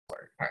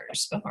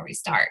first before we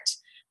start.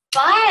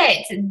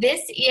 But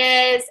this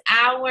is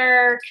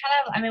our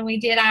we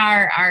did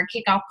our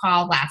kickoff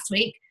call last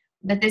week,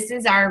 but this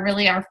is our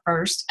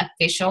first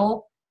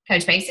official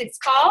Coach Basics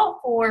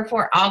call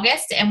for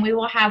August, and we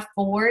will have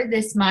 4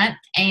 this month.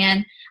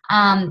 And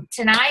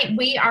tonight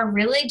we are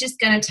really just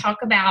going to talk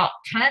about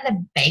kind of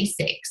the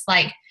basics.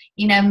 Like,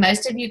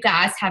 most of you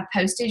guys have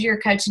posted your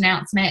coach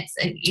announcements.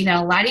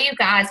 A lot of you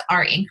guys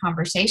are in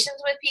conversations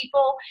with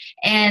people,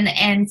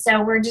 and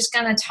so we're just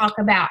going to talk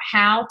about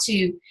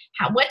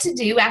what to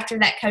do after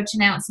that coach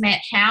announcement,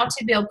 how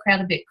to build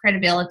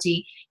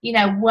credibility.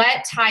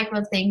 What type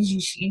of things you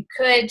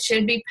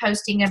should be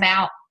posting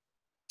about.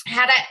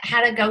 How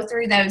to go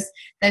through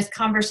those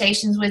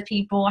conversations with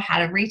people, how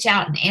to reach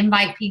out and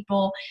invite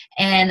people,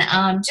 and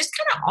just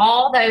kind of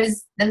all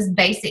those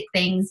basic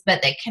things,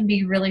 but that can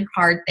be really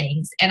hard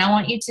things. And I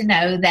want you to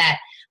know that,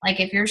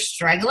 like, if you're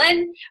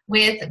struggling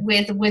with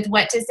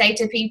what to say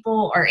to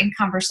people, or in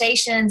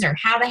conversations, or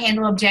how to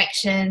handle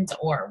objections,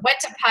 or what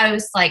to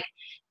post, like,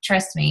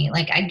 trust me,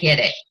 like, I get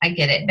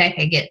it.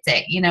 Becca gets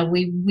it.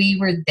 We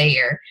were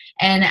there.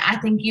 And I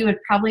think you would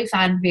probably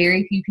find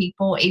very few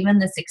people, even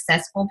the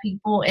successful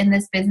people in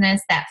this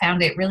business, that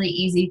found it really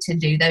easy to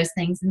do those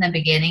things in the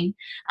beginning.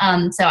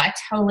 So I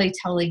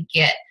totally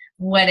get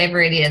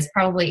whatever it is,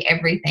 probably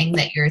everything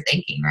that you're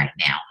thinking right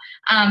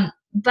now.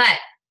 But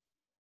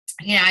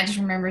I just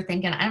remember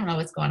thinking, I don't know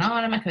what's going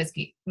on.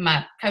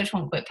 My coach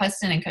won't quit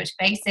posting in Coach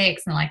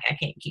Basics, and, like, I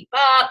can't keep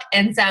up.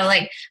 And so,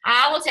 like,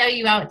 I will tell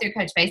you, I went through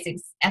Coach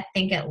Basics, I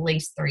think, at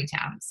least 3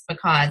 times,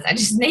 because I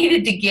just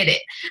needed to get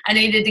it. I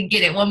needed to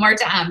get it one more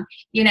time,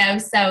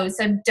 so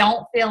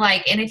don't feel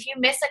like, and if you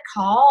miss a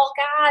call,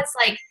 guys,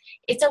 like,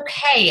 it's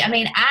okay. I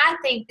mean, I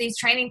think these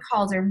training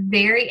calls are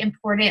very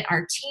important.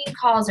 Our team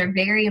calls are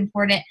very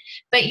important.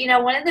 But,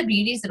 one of the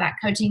beauties about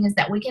coaching is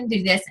that we can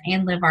do this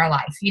and live our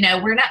life.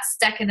 We're not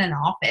stuck in an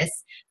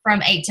office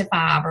from 8 to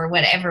 5 or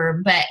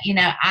whatever. But,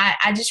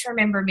 I just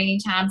remember many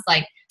times,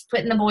 like,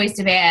 putting the boys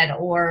to bed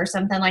or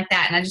something like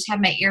that, and I just have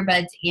my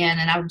earbuds in,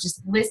 and I would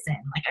just listen.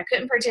 Like, I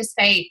couldn't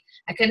participate.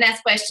 I couldn't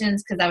ask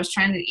questions because I was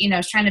trying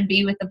to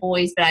be with the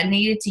boys, but I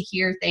needed to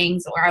hear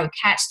things, or I would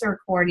catch the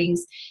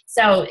recordings.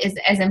 So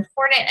as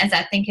important as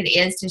I think it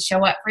is to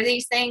show up for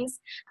these things,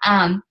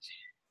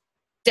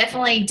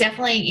 definitely,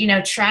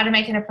 try to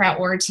make it a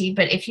priority.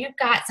 But if you've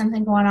got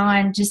something going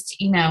on, just,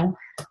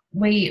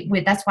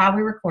 that's why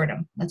we record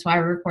them. That's why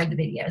we record the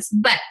videos.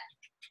 But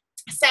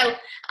so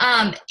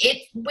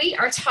we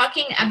are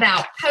talking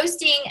about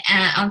posting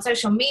on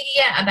social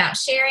media, about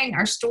sharing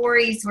our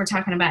stories. We're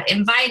talking about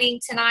inviting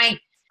tonight.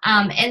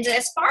 And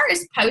as far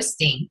as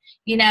posting,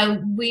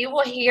 we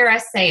will hear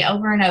us say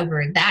over and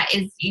over, that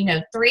is,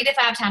 3 to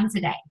 5 times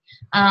a day.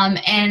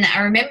 And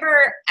I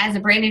remember as a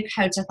brand new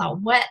coach, I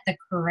thought, what the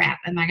crap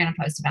am I going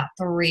to post about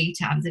 3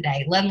 times a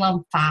day, let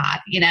alone 5,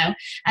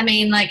 I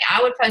mean, like,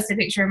 I would post a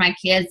picture of my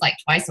kids like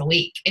twice a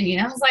week. And,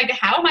 I was like,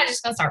 how am I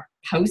just going to start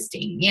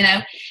posting,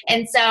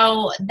 And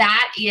so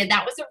that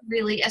was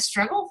really a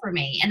struggle for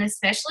me. And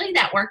especially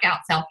that workout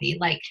selfie,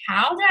 like,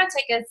 how did I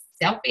take a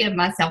selfie of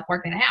myself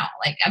working out?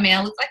 Like, I mean,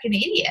 I look like an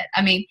idiot.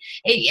 I mean,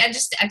 I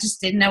just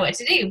didn't know what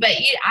to do. But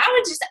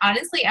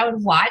I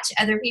would watch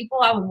other people.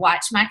 I would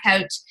watch my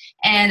coach,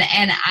 and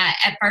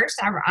at first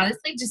I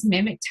honestly just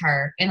mimicked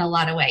her in a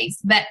lot of ways.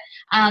 But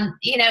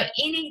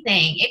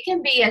anything. It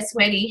can be a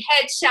sweaty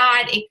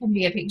headshot. It can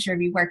be a picture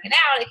of you working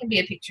out. It can be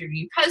a picture of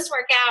you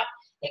post-workout.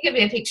 It could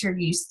be a picture of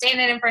you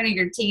standing in front of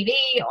your TV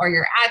or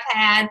your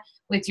iPad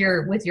with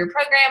your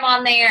program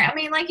on there. I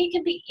mean, like, it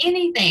could be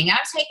anything.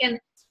 I've taken,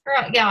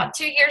 y'all,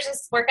 2 years of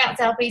workout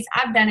selfies.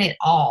 I've done it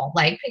all.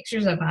 Like,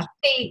 pictures of my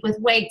feet with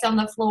weights on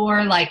the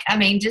floor. Like, I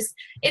mean, just,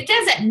 it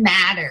doesn't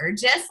matter.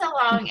 Just so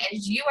long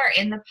as you are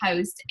in the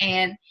post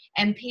and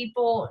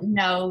people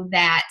know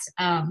that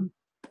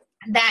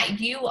that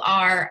you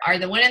are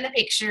the one in the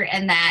picture,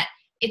 and that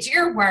it's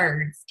your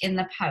words in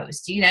the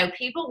post.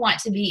 People want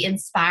to be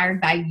inspired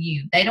by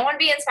you. They don't want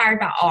to be inspired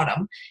by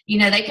Autumn.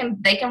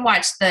 They can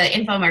watch the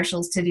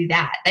infomercials to do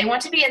that. They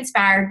want to be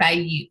inspired by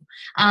you.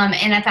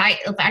 And if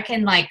I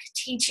can, like,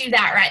 teach you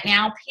that right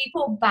now,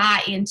 people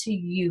buy into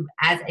you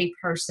as a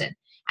person,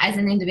 as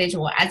an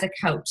individual, as a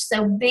coach.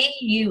 So be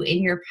you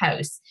in your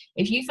posts.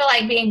 If you feel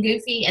like being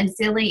goofy and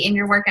silly in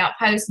your workout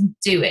posts,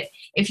 do it.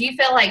 If you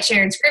feel like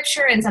sharing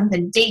scripture and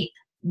something deep,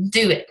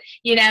 do it.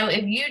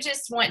 If you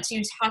just want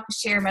to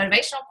share a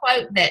motivational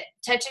quote that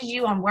touches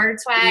you on word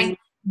swag,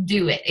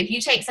 do it. If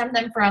you take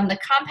something from the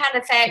Compound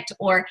Effect,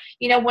 or,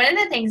 one of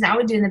the things I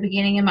would do in the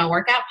beginning of my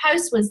workout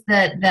post was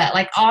the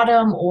like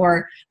Autumn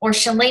or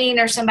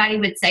Shalene or somebody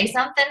would say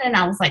something, and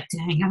I was like,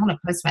 dang, I want to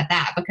post about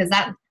that, because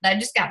that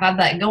just got my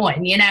butt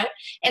going,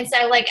 And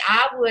so, like,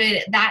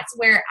 that's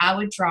where I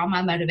would draw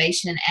my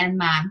motivation and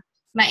my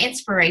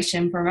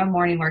inspiration for my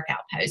morning workout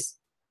post.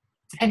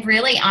 And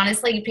really,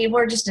 honestly, people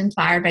are just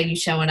inspired by you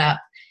showing up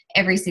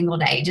every single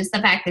day. Just the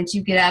fact that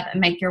you get up and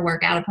make your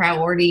workout a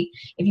priority.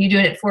 If you do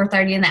it at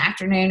 4:30 in the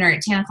afternoon or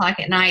at 10 o'clock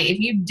at night, if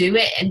you do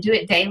it and do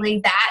it daily,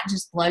 that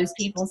just blows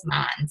people's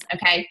minds.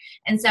 Okay.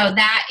 And so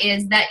that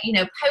is that,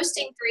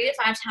 posting 3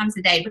 to 5 times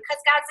a day, because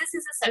guys, this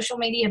is a social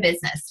media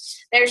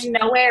business. There's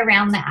no way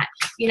around that.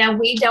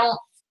 We don't,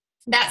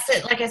 that's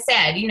it. Like I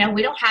said,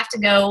 we don't have to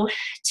go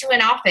to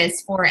an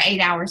office for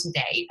 8 hours a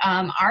day.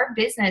 Our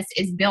business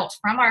is built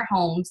from our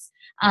homes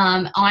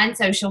on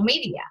social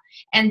media.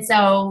 And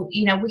so,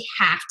 we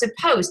have to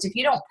post. If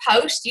you don't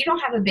post, you don't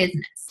have a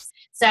business.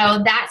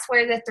 So that's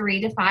where the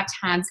 3 to 5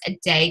 times a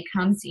day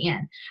comes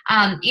in.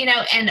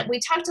 And we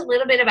talked a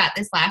little bit about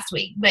this last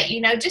week, but,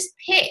 just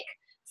pick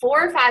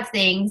 4 or 5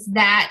 things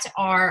that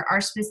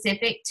are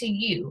specific to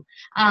you.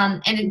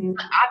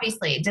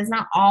 Obviously, it does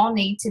not all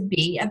need to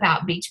be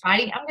about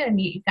Beachbody. I'm going to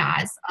mute you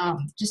guys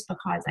just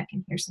because I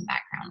can hear some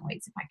background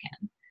noise if I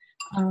can.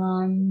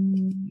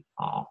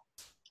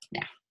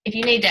 Yeah. If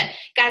you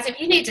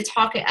need to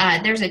talk,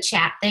 there's a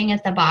chat thing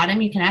at the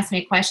bottom. You can ask me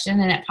a question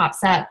and it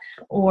pops up,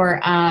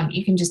 or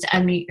you can just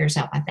unmute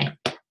yourself, I think,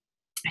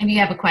 if you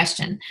have a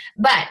question.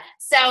 But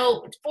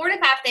so 4 to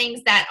 5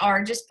 things that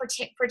are just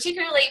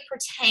particularly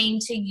pertain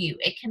to you.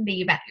 It can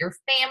be about your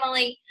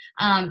family.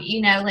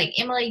 Like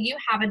Emily, you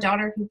have a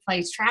daughter who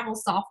plays travel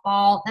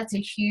softball. That's a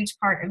huge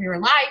part of your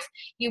life.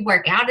 You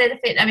work out at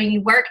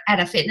you work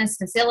at a fitness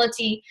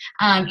facility.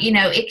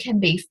 It can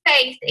be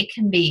faith. It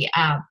can be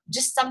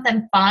just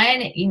something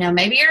fun.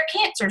 Maybe you're a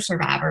cancer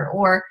survivor,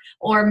 or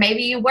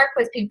maybe you work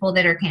with people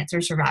that are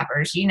cancer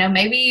survivors.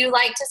 Maybe you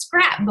like to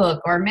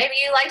scrapbook, or maybe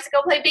you like to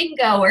go play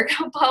bingo or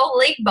go bowl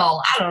league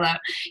bowl. I don't know.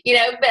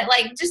 But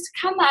just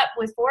come up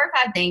with 4 or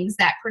 5 things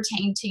that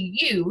pertain to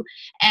you,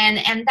 and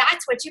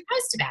that's what you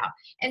post about.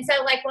 And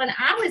so, like when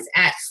I was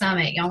at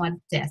Summit, y'all, my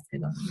desk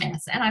is a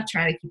mess, and I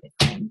try to keep it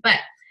clean. But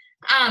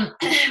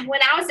when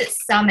I was at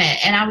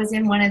Summit and I was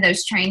in one of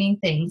those training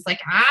things,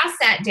 like I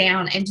sat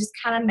down and just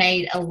kind of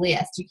made a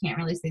list. You can't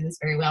really see this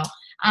very well,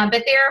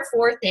 but there are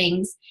 4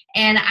 things,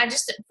 and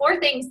 4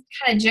 things,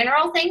 kind of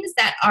general things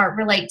that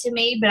relate to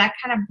me, but I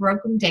kind of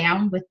broke them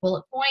down with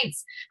bullet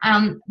points.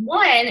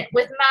 One,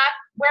 with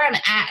where I'm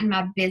at in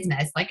my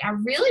business, like I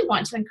really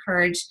want to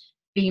encourage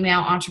female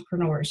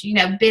entrepreneurs,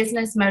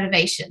 business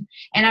motivation.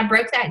 And I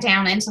broke that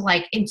down into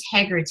like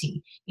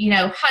integrity,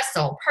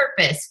 hustle,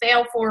 purpose,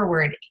 fail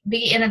forward,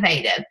 be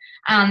innovative.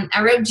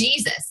 I wrote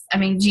Jesus.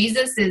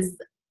 Jesus is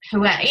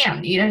who I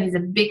am. He's a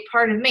big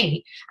part of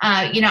me.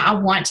 I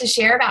want to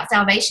share about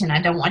salvation.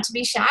 I don't want to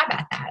be shy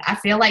about that. I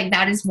feel like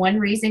that is one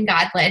reason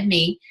God led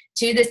me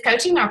to this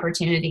coaching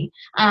opportunity,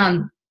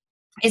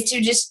 is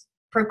to just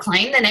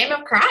proclaim the name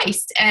of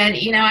Christ. And,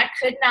 I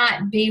could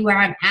not be where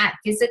I'm at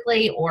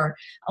physically or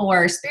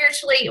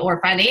spiritually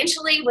or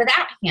financially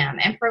without him,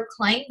 and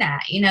proclaim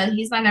that,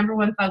 he's my number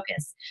one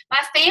focus. My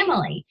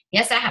family.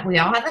 Yes, we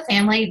all have a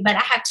family, but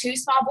I have 2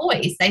 small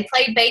boys. They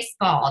play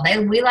baseball.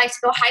 We like to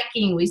go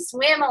hiking. We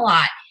swim a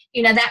lot.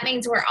 That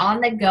means we're on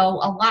the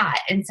go a lot.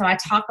 And so I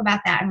talk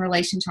about that in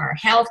relation to our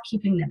health,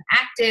 keeping them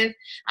active.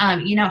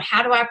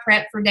 How do I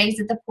prep for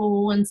days at the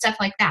pool and stuff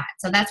like that?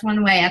 So that's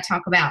one way I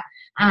talk about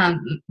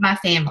my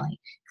family.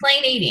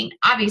 Clean eating.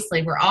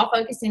 Obviously, we're all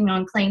focusing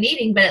on clean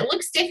eating, but it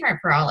looks different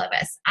for all of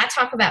us. I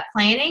talk about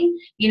planning,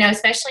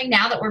 especially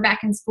now that we're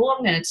back in school.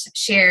 I'm going to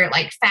share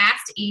like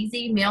fast,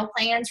 easy meal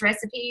plans,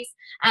 recipes.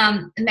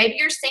 Maybe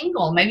you're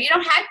single. Maybe you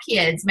don't have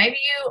kids. Maybe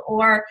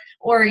your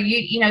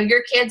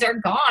kids are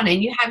gone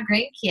and you have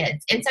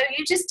grandkids. And so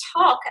you just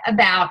talk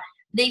about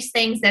these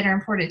things that are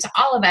important to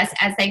all of us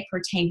as they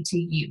pertain to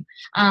you.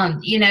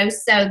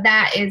 So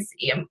that is,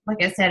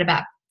 like I said,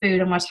 about food.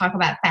 I'm going to talk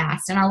about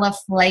fast, and I love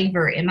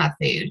flavor in my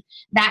food.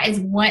 That is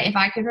one, if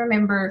I could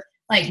remember,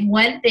 like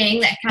one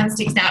thing that kind of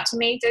sticks out to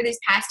me through these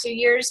past 2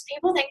 years,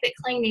 people think that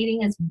clean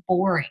eating is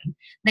boring.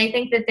 They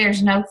think that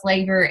there's no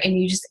flavor and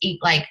you just eat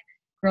like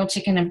grilled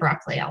chicken and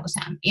broccoli all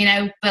the time,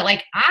 but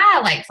like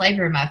I like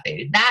flavor in my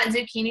food. That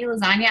zucchini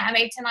lasagna I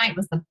made tonight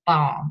was the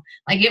bomb.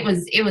 Like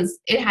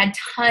it had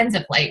tons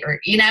of flavor,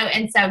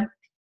 and so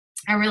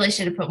I really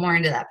should have put more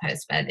into that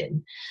post, but I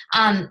didn't.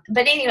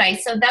 But anyway,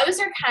 so those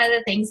are kind of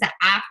the things that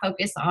I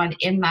focus on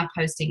in my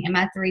posting, in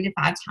my 3 to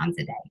 5 times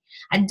a day.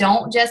 I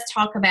don't just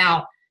talk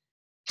about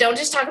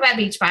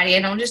Beachbody.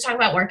 I don't just talk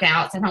about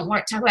workouts. I don't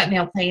talk about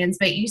meal plans,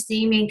 but you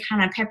see me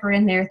kind of pepper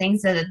in there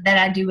things that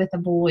I do with the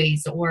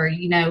boys, or,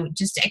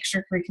 just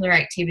extracurricular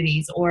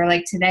activities. Or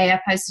like today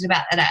I posted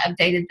about that I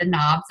updated the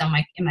knobs in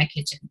my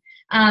kitchen.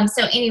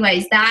 So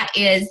anyways, that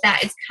is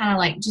kind of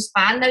like, just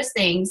find those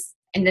things.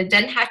 And it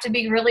doesn't have to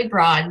be really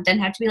broad. It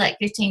doesn't have to be like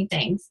 15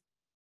 things.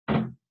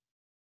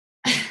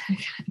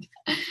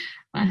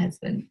 My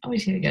husband, I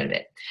wish he would go to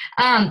bed.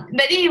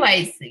 But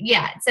anyways,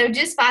 yeah. So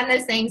just find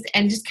those things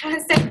and just kind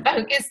of stay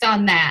focused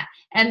on that.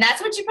 And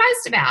that's what you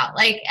post about.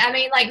 Like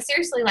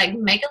seriously, like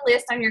make a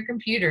list on your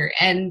computer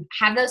and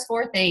have those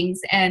 4 things.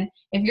 And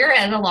if you're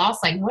at a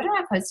loss, like, what do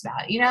I post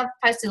about? I've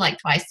posted like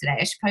twice today.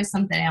 I should post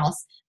something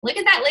else. Look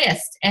at that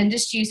list and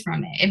just choose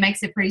from it. It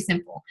makes it pretty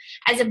simple.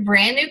 As a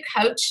brand new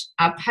coach,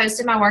 I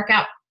posted my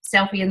workout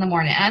selfie in the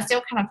morning. And I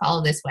still kind of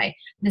follow this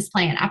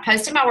plan. I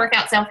posted my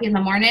workout selfie in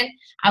the morning.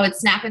 I would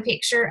snap a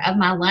picture of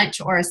my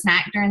lunch or a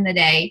snack during the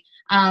day.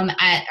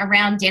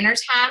 Around dinner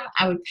time,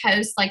 I would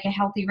post like a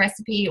healthy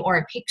recipe or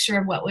a picture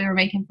of what we were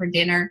making for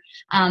dinner.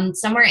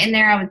 Somewhere in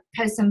there, I would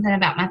post something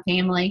about my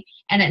family.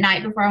 And at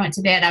night before I went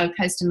to bed, I would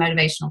post a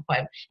motivational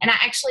quote. And I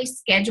actually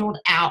scheduled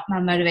out my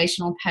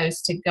motivational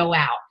post to go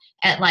out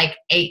at like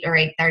 8 or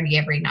 8:30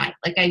 every night.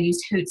 Like I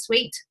used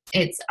Hootsuite.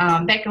 It's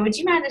Becca, would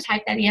you mind to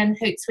type that in,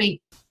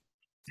 Hootsuite,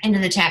 into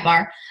the chat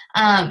bar?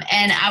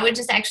 And I would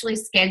just actually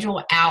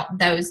schedule out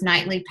those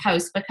nightly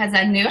posts because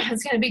I knew I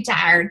was going to be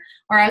tired,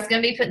 or I was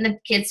going to be putting the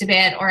kids to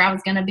bed, or I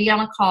was going to be on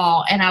a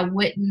call, and I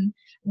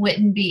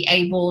wouldn't be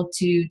able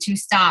to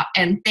stop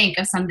and think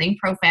of something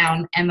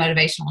profound and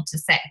motivational to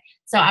say.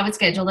 So I would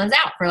schedule those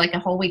out for like a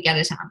whole week at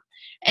a time.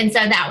 And so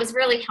that was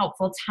really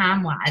helpful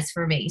time-wise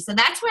for me. So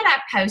that's what I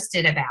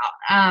posted about.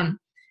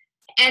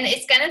 And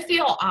it's going to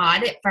feel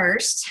odd at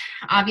first,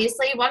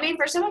 obviously. Well, I mean,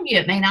 for some of you,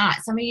 it may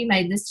not. Some of you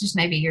this just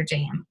may be your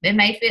jam. It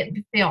may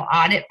feel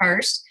odd at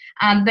first,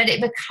 but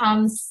it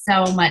becomes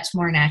so much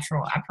more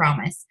natural, I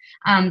promise.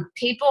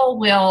 People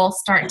will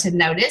start to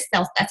notice.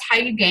 That's how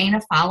you gain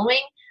a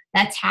following.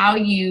 That's how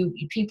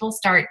people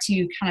start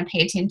to kind of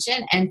pay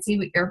attention and see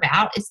what you're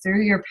about, is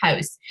through your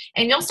posts.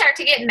 And you'll start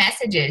to get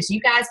messages.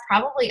 You guys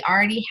probably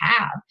already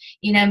have,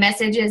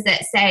 messages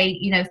that say,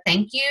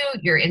 thank you,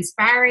 you're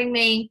inspiring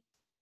me.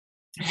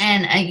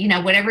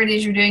 And, whatever it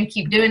is you're doing,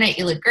 keep doing it.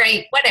 You look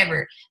great,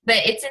 whatever. But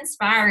it's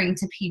inspiring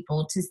to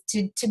people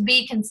to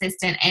be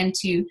consistent and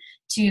to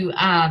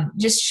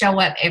just show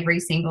up every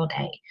single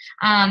day.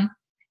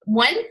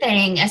 One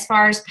thing as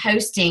far as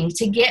posting,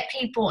 to get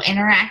people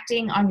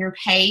interacting on your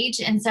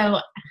page, and so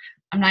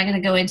I'm not going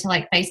to go into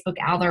like Facebook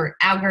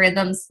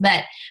algorithms,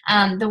 but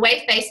the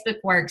way Facebook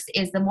works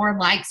is the more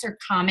likes or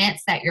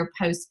comments that your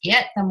posts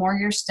get, the more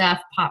your stuff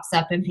pops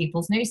up in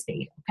people's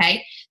newsfeed.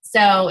 Okay.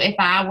 So if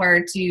I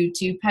were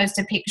to post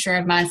a picture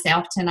of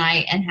myself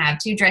tonight and have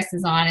 2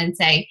 dresses on and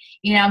say,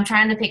 I'm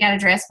trying to pick out a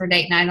dress for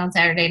date night on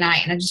Saturday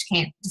night, and I just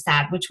can't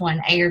decide which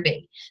one, A or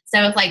B.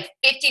 So if like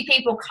 50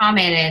 people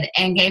commented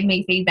and gave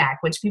me feedback,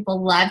 which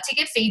people love to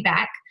give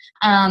feedback,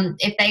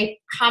 if they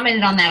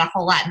commented on that a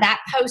whole lot, that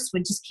post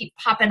would just keep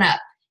popping up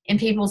in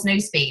people's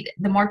newsfeed.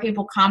 The more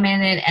people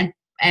commented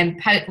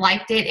and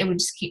liked it, it would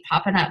just keep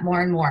popping up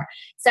more and more.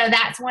 So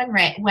that's one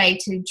way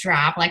to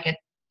drive like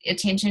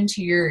attention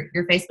to your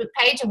Facebook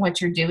page and what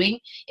you're doing,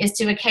 is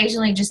to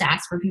occasionally just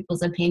ask for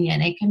people's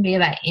opinion. It can be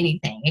about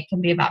anything. It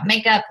can be about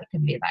makeup. It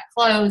can be about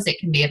clothes. It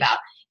can be about,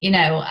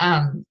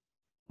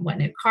 what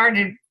new car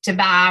to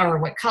buy, or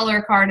what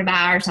color car to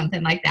buy, or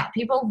something like that.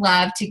 People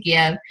love to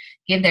give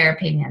their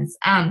opinions.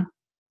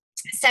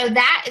 So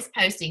that is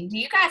posting. Do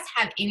you guys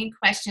have any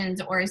questions,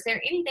 or is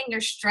there anything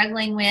you're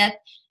struggling with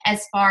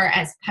as far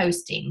as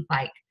posting,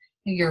 like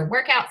your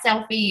workout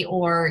selfie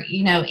or,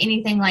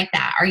 anything like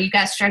that? Are you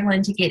guys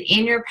struggling to get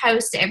in your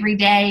post every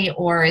day,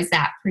 or is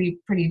that pretty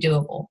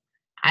doable?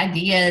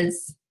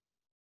 Ideas?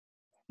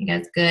 You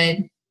guys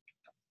good?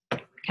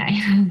 Okay.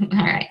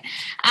 All right.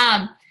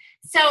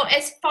 So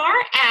as far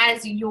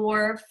as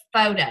your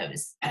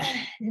photos,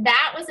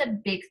 that was a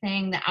big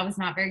thing that I was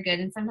not very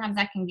good. And sometimes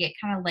I can get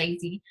kind of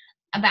lazy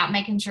about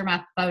making sure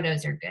my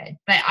photos are good.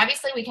 But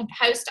obviously we can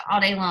post all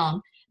day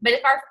long. But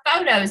if our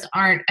photos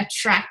aren't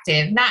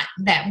attractive, not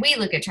that we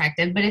look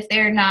attractive, but if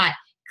they're not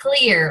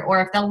clear,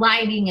 or if the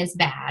lighting is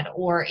bad,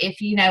 or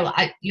if,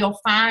 you'll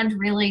find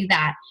really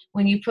that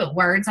when you put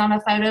words on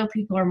a photo,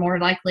 people are more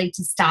likely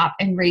to stop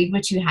and read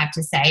what you have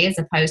to say, as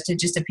opposed to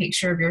just a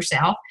picture of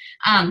yourself.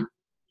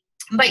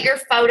 But your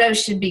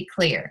photos should be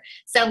clear.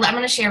 So I'm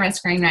going to share my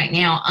screen right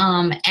now.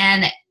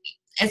 And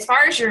as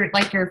far as your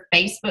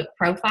Facebook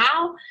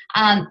profile,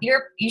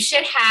 you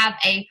should have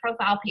a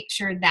profile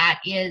picture that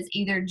is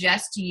either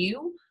just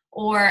you,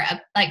 or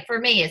like for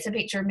me, it's a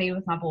picture of me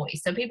with my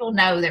boys. So people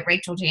know that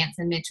Rachel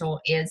Jansen Mitchell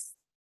is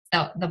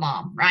the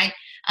mom, right?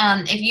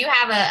 If you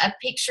have a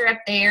picture up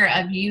there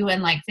of you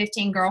and like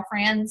 15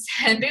 girlfriends,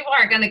 people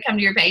aren't going to come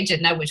to your page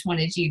and know which one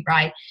is you,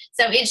 right?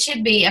 So it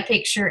should be a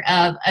picture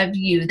of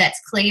you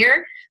that's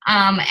clear,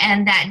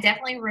 and that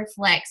definitely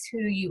reflects who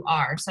you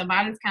are. So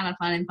mine is kind of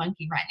fun and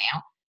funky right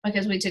now,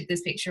 because we took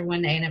this picture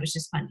one day and it was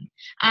just funny.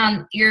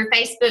 Your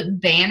Facebook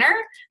banner,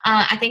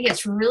 I think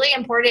it's really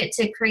important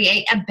to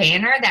create a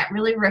banner that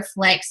really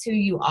reflects who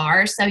you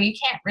are. So you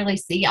can't really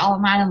see all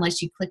of mine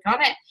unless you click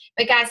on it.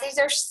 But guys, these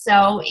are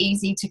so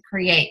easy to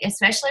create,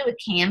 especially with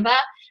Canva.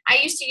 I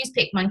used to use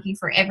PicMonkey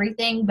for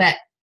everything, but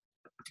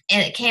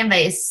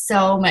Canva is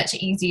so much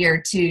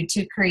easier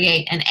to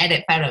create and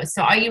edit photos.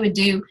 So all you would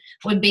do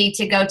would be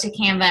to go to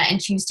Canva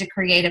and choose to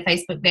create a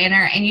Facebook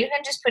banner, and you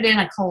can just put in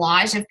a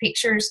collage of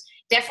pictures.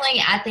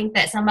 Definitely, I think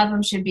that some of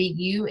them should be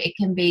you. It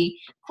can be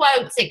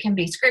quotes, it can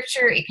be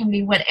scripture, it can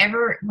be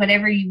whatever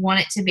you want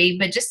it to be,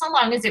 but just so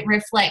long as it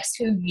reflects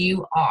who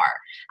you are.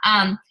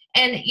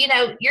 And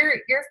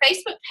your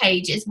Facebook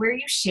page is where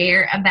you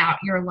share about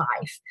your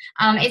life.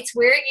 It's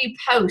where you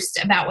post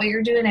about what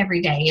you're doing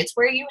every day. It's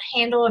where you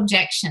handle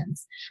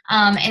objections.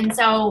 And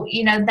so,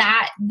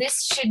 that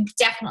this should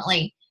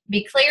definitely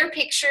be clear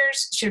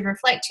pictures, should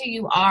reflect who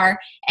you are,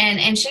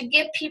 and should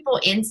give people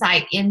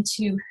insight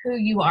into who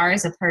you are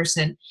as a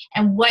person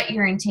and what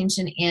your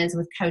intention is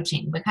with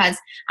coaching. Because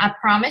I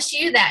promise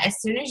you that as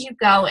soon as you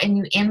go and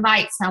you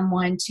invite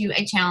someone to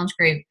a challenge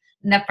group,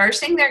 the first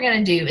thing they're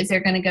going to do is they're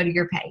going to go to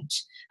your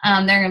page.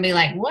 They're going to be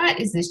like, what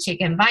is this chick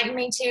inviting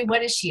me to?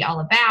 What is she all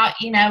about?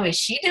 You know, is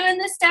she doing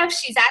this stuff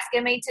she's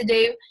asking me to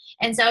do?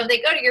 And so if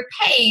they go to your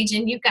page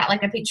and you've got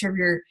like a picture of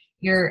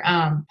your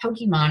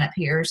Pokemon up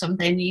here or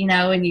something, you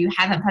know, and you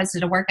haven't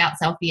posted a workout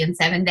selfie in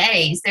 7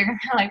 days, they're going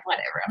to be like,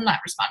 whatever, I'm not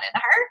responding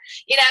to her,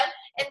 you know?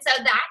 And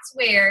so that's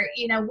where,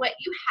 you know, what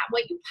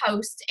you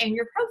post and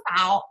your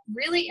profile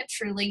really and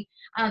truly,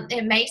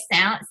 it may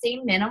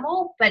seem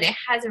minimal, but it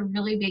has a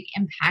really big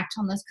impact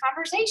on those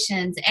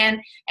conversations and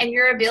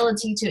your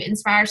ability to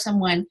inspire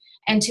someone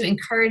and to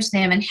encourage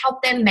them and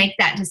help them make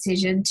that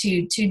decision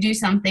to do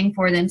something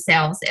for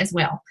themselves as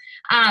well.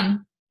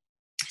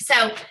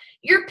 So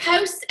your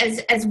posts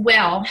as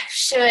well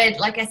should,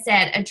 like I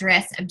said,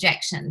 address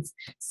objections.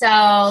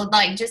 So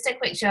like just a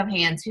quick show of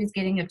hands, who's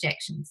getting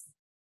objections?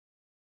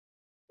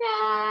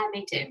 Yeah,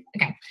 me too.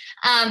 Okay.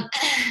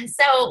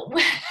 So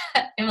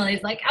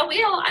Emily's like, I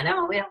will. I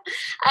know I will.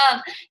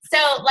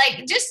 So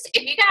like, just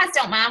if you guys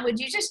don't mind, would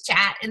you just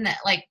chat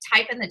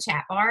type in the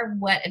chat bar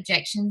what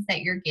objections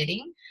that you're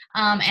getting?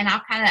 And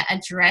I'll kind of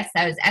address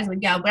those as we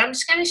go. But I'm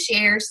just going to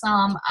share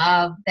some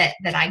of that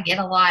I get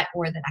a lot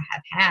or that I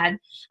have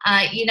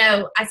had. You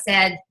know, I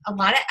said a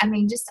lot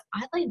of, just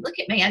oddly, look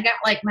at me. I got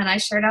like my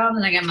nice shirt on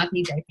and I got my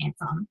PJ pants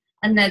on.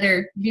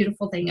 Another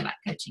beautiful thing about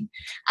coaching.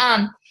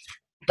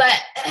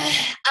 But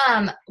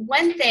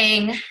one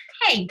thing,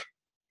 hey,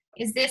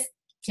 is this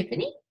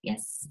Tiffany?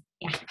 Yes.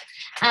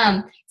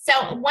 Yeah.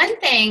 So one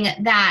thing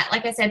that,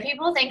 like I said,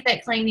 people think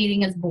that clean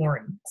eating is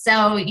boring.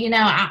 So, you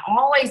know,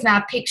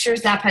 my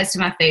pictures that I post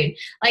of my food,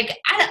 like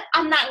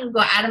I'm not going to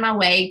go out of my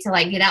way to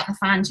like get out the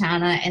fine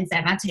china and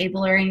set my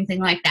table or anything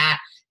like that.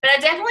 But I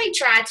definitely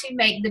try to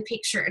make the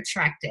picture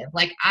attractive.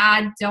 Like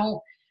I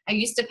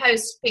used to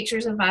post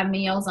pictures of my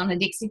meals on a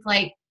Dixie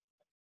plate,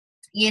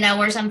 you know,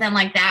 or something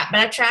like that.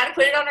 But I try to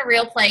put it on a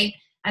real plate.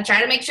 I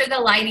try to make sure the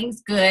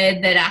lighting's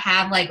good, that I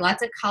have like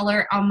lots of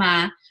color on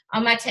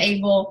my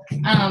table.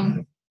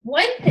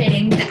 One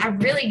thing that I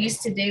really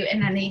used to do,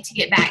 and I need to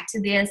get back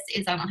to this,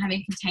 is I don't have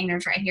any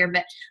containers right here,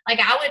 but like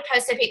I would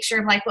post a picture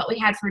of like what we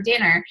had for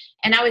dinner,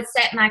 and I would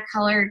set my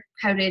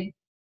color-coded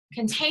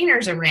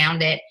containers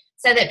around it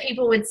so that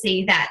people would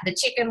see that the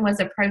chicken was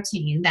a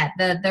protein, that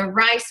the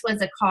rice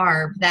was a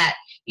carb, that,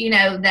 you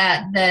know,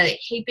 the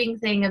heaping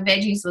thing of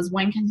veggies was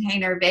one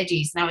container of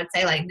veggies. And I would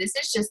say like, this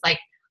is just like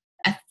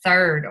a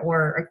third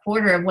or a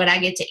quarter of what I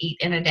get to eat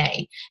in a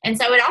day. And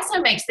so it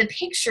also makes the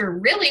picture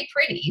really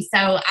pretty.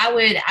 So I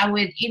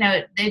would, you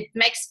know, it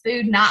makes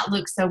food not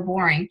look so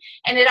boring.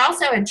 And it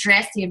also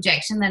addressed the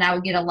objection that I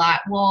would get a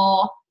lot.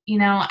 Well, you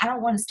know, I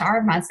don't want to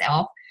starve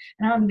myself.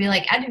 And I would be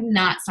like, I do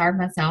not starve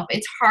myself.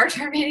 It's hard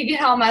for me to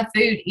get all my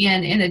food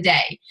in a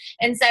day.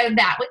 And so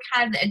that would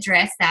kind of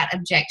address that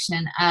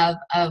objection of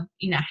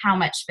you know, how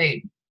much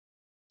food.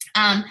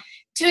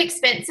 Too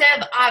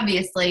expensive,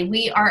 obviously,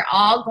 we are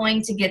all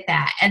going to get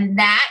that. And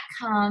that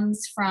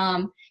comes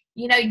from,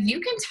 you know,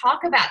 you can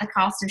talk about the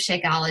cost of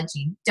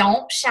Shakeology.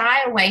 Don't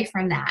shy away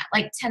from that.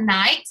 Like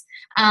tonight,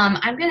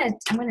 I'm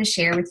gonna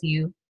share with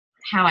you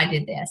how I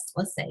did this.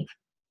 Let's see.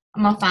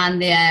 I'm gonna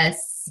find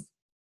this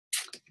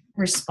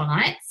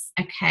response.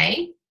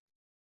 Okay.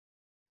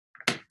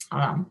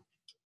 Hold on.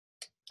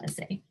 Let's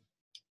see.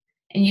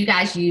 And you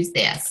guys use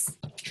this.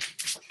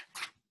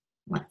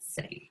 Let's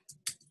see.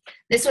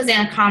 This was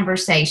in a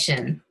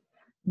conversation,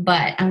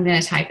 but I'm going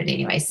to type it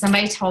anyway.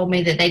 Somebody told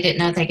me that they didn't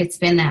know if they could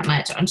spend that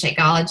much on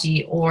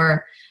Shakeology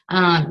or,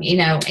 you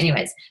know,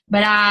 anyways.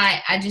 But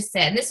I just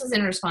said, this was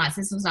in response.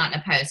 This was not in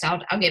a post.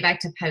 I'll get back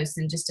to posts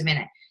in just a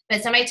minute.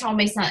 But somebody told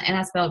me something, and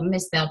I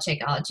misspelled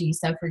Shakeology,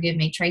 so forgive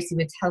me. Tracy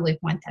would totally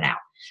point that out.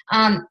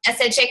 I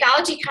said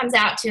Shakeology comes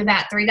out to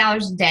about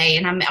 $3 a day,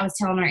 and I was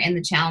telling her in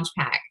the challenge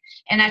pack.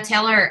 And I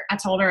told her,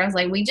 I was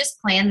like, we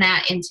just plan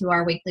that into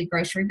our weekly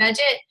grocery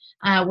budget.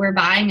 We're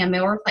buying a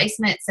meal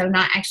replacement, so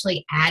not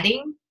actually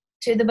adding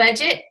to the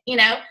budget. You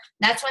know,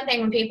 that's one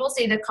thing when people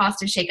see the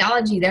cost of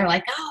Shakeology, they're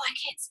like, oh, I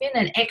can't spend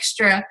an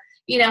extra,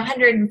 you know,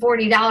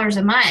 $140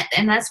 a month.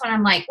 And that's when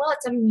I'm like, well,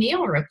 it's a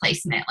meal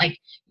replacement. Like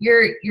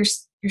you're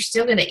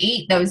still going to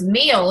eat those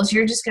meals.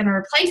 You're just going to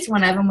replace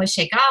one of them with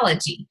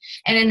Shakeology.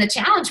 And in the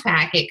challenge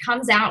pack, it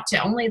comes out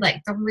to only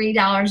like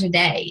 $3 a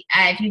day.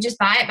 If you just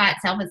buy it by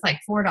itself, it's like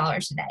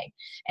 $4 a day.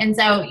 And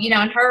so, you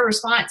know, and her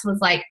response was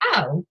like,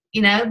 oh,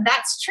 you know,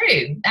 that's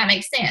true. That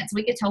makes sense.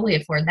 We could totally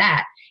afford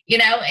that, you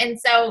know? And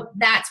so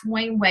that's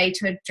one way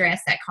to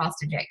address that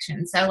cost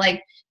objection. So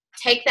like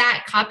take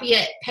that, copy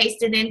it,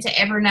 paste it into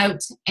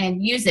Evernote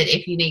and use it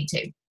if you need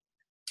to.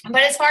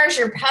 But as far as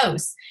your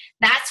posts,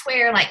 that's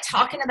where like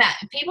talking about,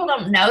 if people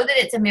don't know that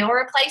it's a meal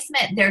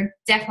replacement, they're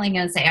definitely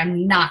going to say,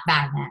 I'm not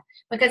buying that.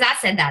 Because I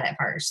said that at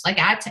first. Like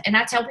I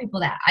tell people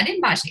that. I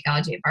didn't buy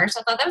Shakeology at first.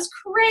 I thought that was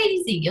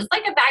crazy. It was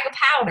like a bag of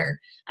powder.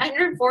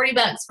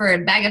 $140 for a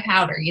bag of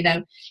powder, you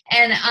know.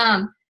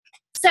 And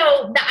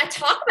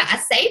I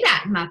say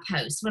that in my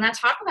post. When I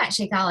talk about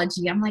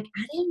Shakeology, I'm like,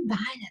 I didn't buy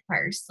it at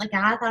first. Like,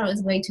 I thought it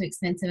was way too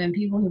expensive and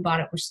people who bought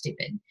it were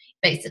stupid,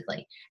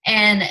 basically.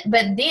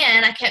 But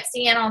then I kept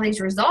seeing all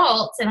these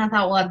results and I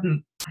thought, well,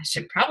 I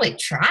should probably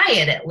try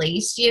it at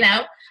least,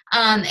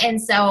 and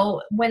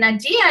so when I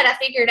did, I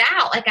figured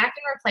out, like, I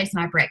can replace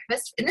my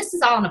breakfast. And this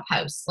is all in a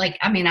post. Like,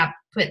 I mean, I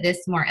put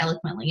this more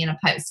eloquently in a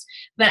post.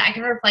 But I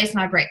can replace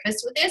my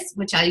breakfast with this,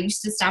 which I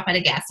used to stop at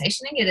a gas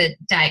station and get a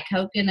Diet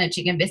Coke and a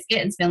chicken biscuit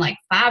and spend like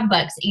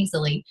 $5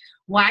 easily.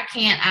 Why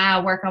can't I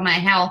work on my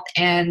health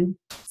and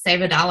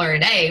save $1 a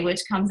day,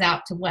 which comes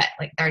out to what,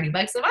 like $30 a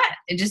month?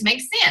 It just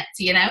makes sense,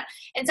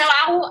 And so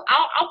I'll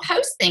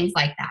post things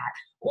like that.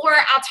 Or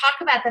I'll talk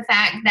about the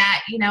fact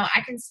that,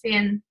 I can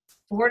spend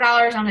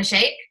 $4 on a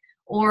shake,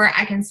 or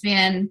I can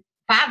spend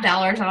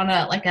 $5 on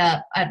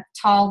a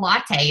tall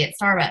latte at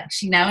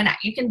Starbucks, and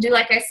you can do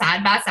like a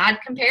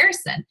side-by-side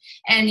comparison.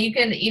 And you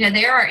can,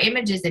 there are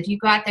images. If you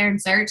go out there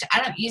and search,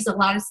 I don't use a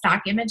lot of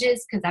stock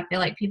images because I feel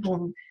like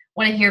people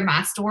want to hear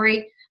my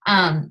story,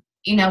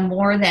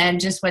 more than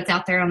just what's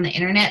out there on the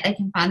internet. They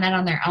can find that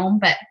on their own,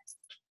 but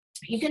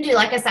you can do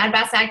like a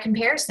side-by-side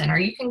comparison, or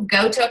you can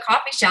go to a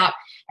coffee shop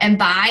and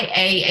buy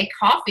a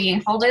coffee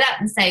and hold it up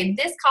and say,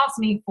 this cost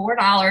me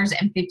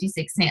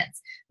 $4.56.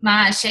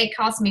 My shake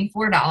cost me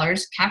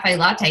 $4. Cafe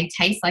latte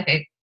tastes like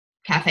a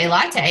cafe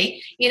latte,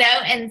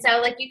 and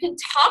so like you can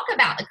talk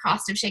about the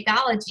cost of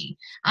Shakeology.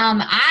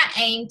 I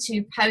aim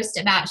to post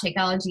about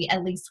Shakeology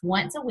at least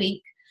once a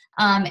week.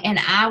 And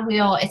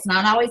it's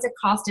not always a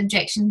cost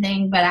objection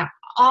thing, but I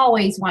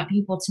always want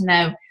people to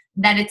know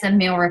that it's a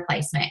meal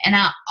replacement. And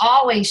I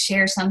always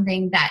share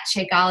something that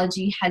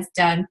Shakeology has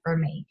done for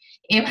me.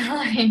 A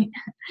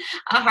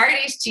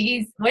Hardee's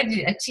cheese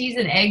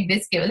and egg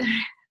biscuit.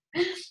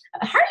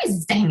 Hardee's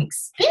is dang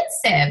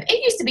expensive.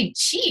 It used to be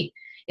cheap.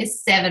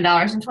 It's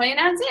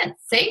 $7.29.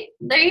 See,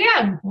 there you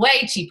go.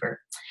 Way cheaper.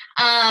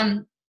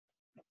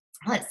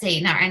 Let's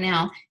see. Not right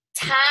now.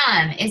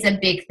 Time is a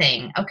big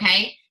thing.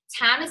 Okay.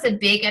 Time is a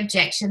big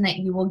objection that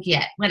you will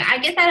get. When I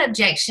get that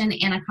objection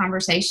in a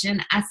conversation,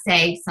 I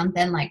say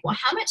something like, well,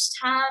 how much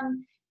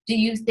time do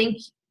you think,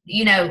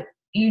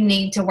 you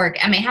need to work?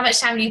 I mean, how much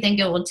time do you think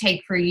it will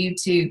take for you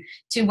to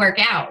work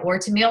out or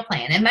to meal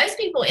plan? And most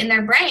people in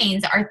their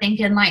brains are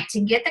thinking, like,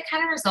 to get the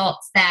kind of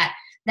results that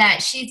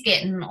she's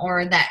getting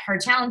or that her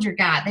challenger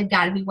got, they've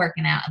got to be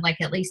working out like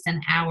at least an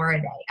hour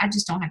a day. I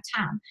just don't have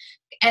time.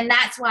 And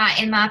that's why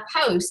in my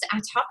post, I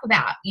talk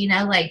about, in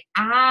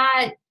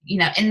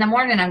the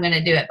morning I'm going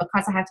to do it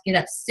because I have to get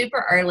up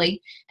super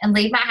early and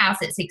leave my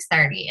house at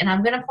 6:30. And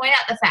I'm going to point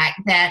out the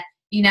fact that,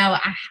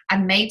 I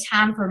made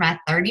time for my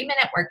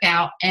 30-minute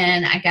workout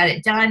and I got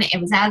it done.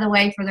 It was out of the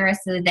way for the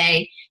rest of the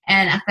day.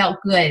 And I felt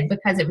good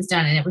because it was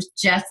done and it was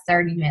just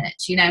 30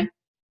 minutes,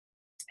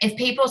 If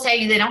people tell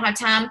you they don't have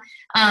time,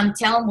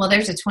 tell them, well,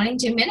 there's a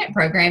 22-minute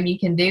program you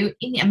can do.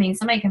 I mean,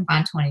 somebody can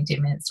find 22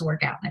 minutes to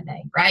work out in a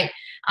day, right?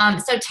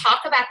 So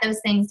talk about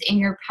those things in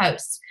your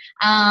posts.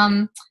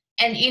 And,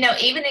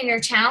 even in your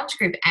challenge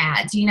group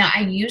ads,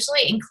 I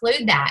usually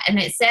include that. And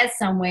it says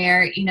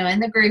somewhere, in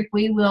the group,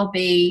 we will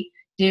be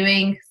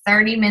doing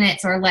 30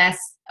 minutes or less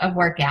of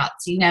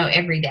workouts,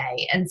 every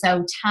day. And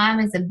so time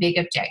is a big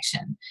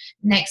objection.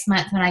 Next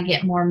month when I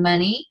get more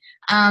money,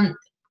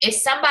 if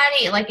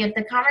somebody, like if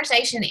the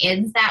conversation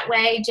ends that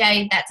way,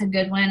 Jay, that's a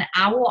good one.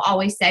 I will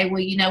always say,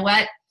 well, you know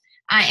what?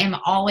 I am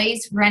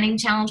always running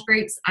challenge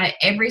groups.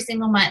 Every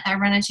single month I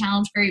run a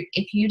challenge group.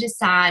 If you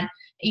decide,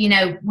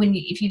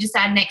 if you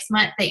decide next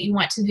month that you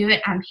want to do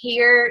it, I'm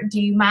here.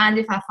 Do you mind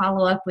if I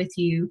follow up with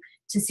you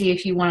to see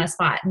if you want a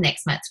spot in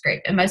next month's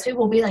group? And most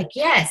people will be like,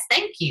 yes,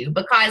 thank you.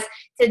 Because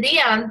to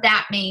them,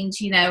 that means,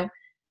 she's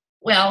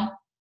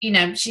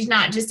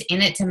not just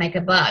in it to make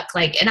a buck.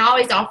 And I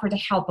always offer to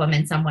help them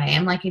in some way.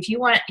 I'm like, if you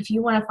want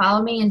to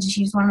follow me and just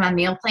use one of my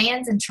meal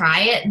plans and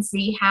try it and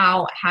see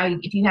how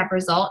if you have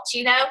results,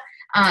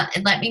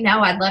 and let me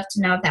know. I'd love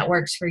to know if that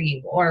works for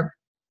you. Or,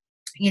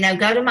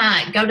 go to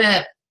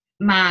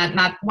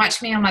my watch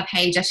me on my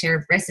page. I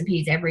share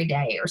recipes every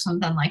day or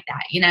something like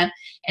that,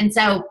 And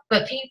so,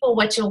 but people,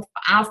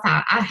 I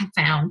have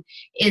found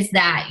is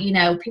that,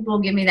 people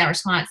will give me that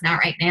response, not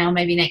right now,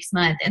 maybe next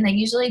month. And they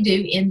usually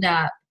do end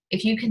up,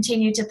 if you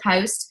continue to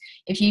post,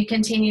 if you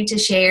continue to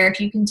share,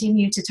 if you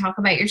continue to talk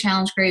about your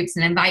challenge groups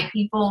and invite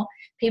people,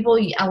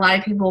 a lot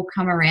of people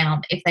come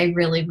around if they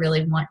really,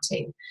 really want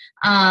to.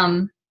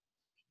 I'm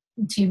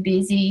too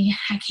busy.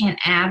 I can't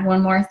add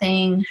one more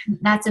thing.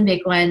 That's a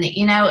big one,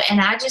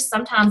 and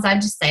sometimes I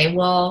just say,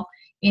 well,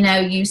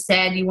 you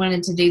said you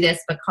wanted to do this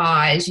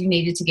because you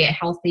needed to get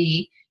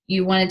healthy.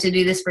 You wanted to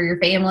do this for your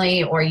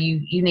family, or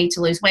you need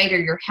to lose weight, or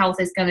your health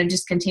is going to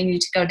just continue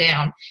to go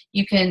down.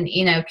 You can,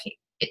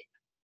 it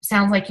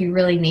sounds like you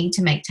really need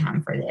to make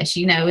time for this.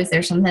 Is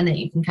there something that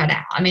you can cut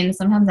out? I mean,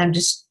 sometimes I'm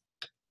just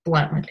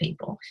blunt with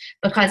people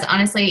because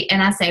honestly,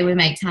 and I say we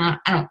make time.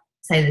 I don't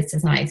say this to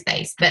somebody's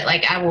face, but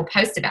I will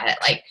post about it.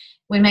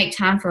 We make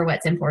time for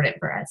what's important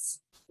for us.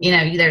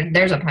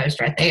 There's a post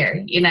right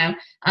there, there's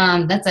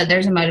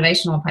a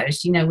motivational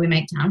post, we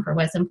make time for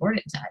what's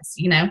important to us,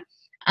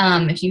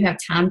 If you have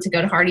time to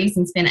go to Hardee's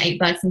and spend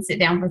 $8 and sit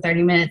down for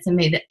 30 minutes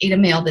and eat a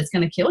meal that's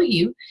going to kill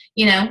you,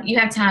 you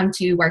have time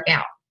to work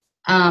out.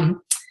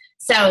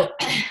 So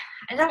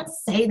I don't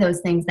say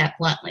those things that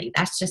bluntly.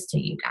 That's just to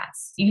you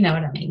guys. You know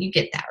what I mean? You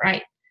get that,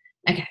 right?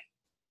 Okay.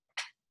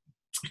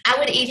 I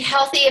would eat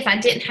healthy if I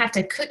didn't have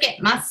to cook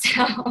it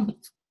myself.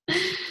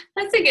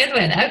 That's a good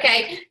one.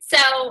 Okay.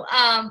 So,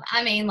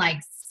 like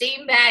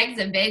steam bags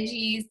of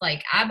veggies,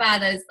 like I buy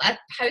those, I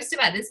post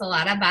about this a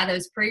lot. I buy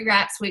those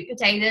pre-wrapped sweet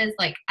potatoes.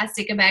 Like I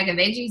stick a bag of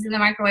veggies in the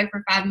microwave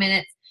for 5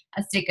 minutes.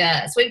 I stick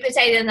a sweet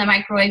potato in the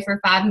microwave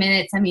for 5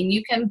 minutes.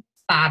 You can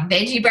buy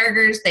veggie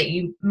burgers that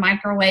you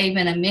microwave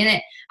in a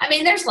minute.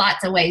 There's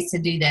lots of ways to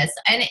do this.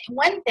 And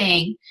one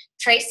thing,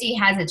 Tracy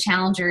has a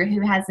challenger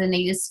who has the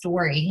neatest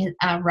story.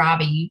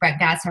 Robbie, you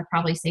guys have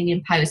probably seen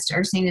him post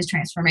or seen his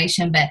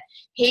transformation, but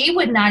he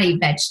would not eat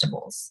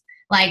vegetables.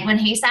 Like when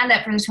he signed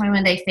up for the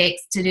 21-day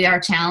fix to do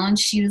our challenge,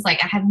 she was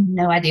like, I have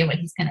no idea what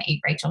he's going to eat,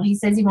 Rachel. He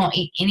says he won't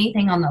eat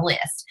anything on the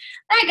list.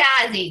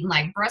 That guy's eating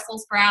like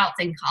Brussels sprouts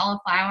and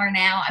cauliflower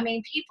now.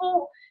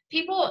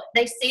 People,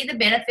 they see the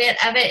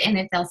benefit of it, and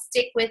if they'll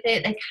stick with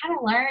it, they kind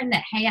of learn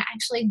that, hey, I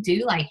actually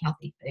do like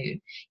healthy food.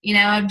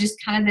 I've just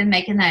kind of been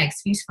making that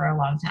excuse for a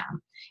long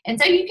time. And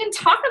so you can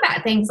talk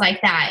about things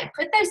like that.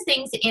 Put those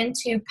things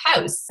into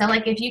posts. So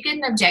like if you get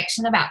an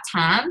objection about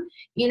time,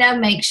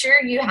 make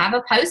sure you have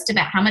a post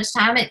about how much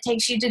time it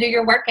takes you to do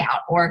your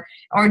workout, or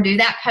do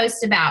that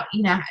post about,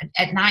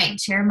 at night,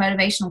 share a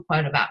motivational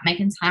quote about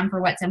making time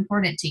for what's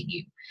important to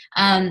you.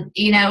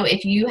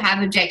 If you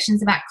have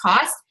objections about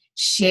cost,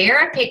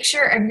 share a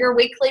picture of your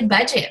weekly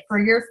budget for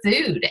your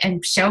food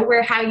and show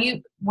how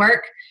you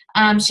work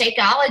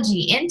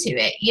Shakeology into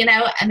it.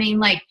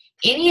 Like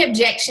any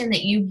objection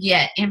that you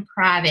get in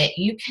private,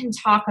 you can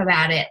talk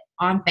about it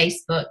on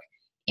Facebook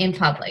in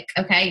public.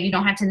 Okay. You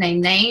don't have to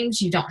name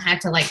names. You don't have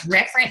to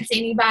reference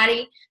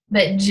anybody,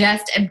 but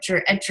just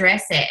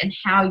address it and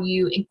how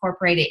you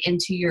incorporate it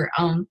into your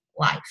own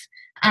life.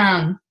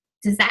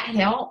 Does that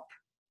help?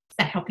 Does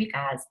that help you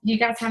guys? Do you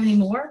guys have any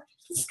more?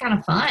 This is kind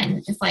of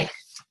fun. It's like,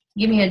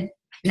 give me a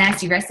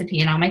nasty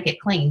recipe and I'll make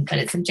it clean, but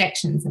it's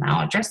objections and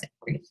I'll address it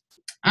for you.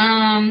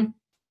 And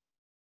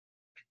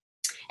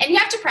you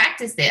have to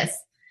practice this.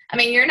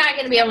 You're not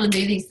going to be able to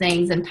do these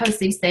things and post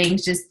these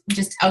things just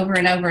over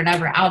and over and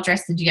over. I'll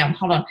address the GM.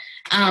 Hold on.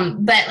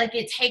 But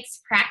it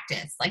takes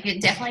practice.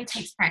 It definitely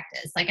takes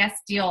practice. I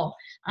still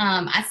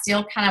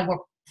kind of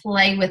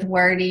play with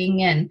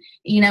wording, and,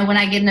 when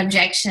I get an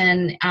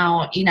objection,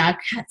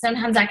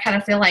 sometimes I kind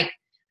of feel like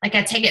I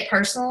take it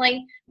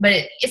personally,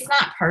 but it's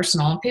not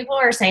personal. People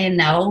are saying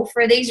no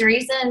for these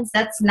reasons.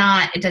 It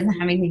doesn't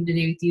have anything to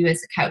do with you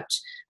as a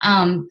coach.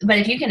 But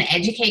if you can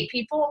educate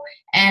people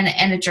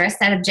and address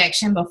that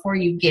objection before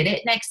you get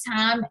it next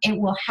time, it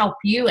will help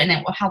you and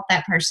it will help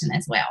that person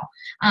as well.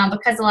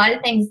 Because a lot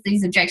of things,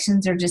 these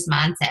objections are just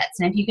mindsets.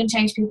 And if you can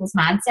change people's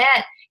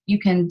mindset, you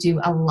can do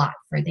a lot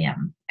for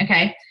them.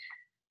 Okay.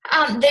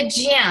 The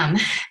gym.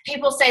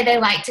 People say they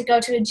like to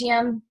go to a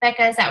gym.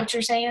 Becca, is that what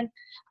you're saying?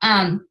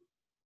 I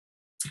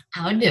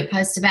would do a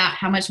post about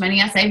how much money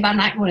I saved by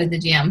not going to the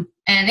gym.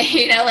 And,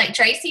 like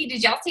Tracy,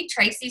 did y'all see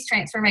Tracy's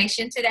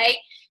transformation today?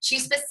 She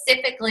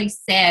specifically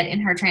said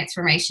in her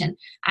transformation,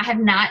 I have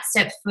not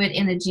stepped foot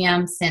in a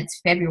gym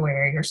since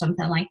February or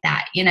something like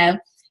that,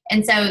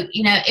 And so,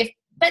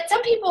 but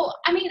some people,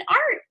 they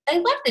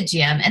love the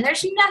gym, and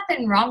there's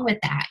nothing wrong with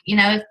that.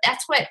 If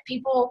that's what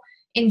people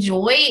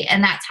enjoy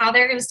and that's how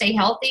they're going to stay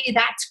healthy,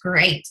 that's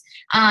great.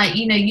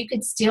 You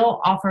could still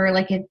offer,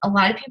 if a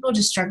lot of people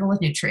just struggle with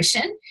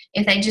nutrition,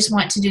 if they just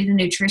want to do the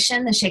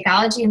nutrition, the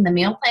Shakeology and the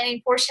meal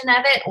planning portion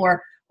of it,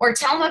 or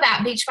tell them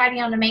about Beachbody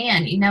On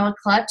Demand, a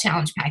club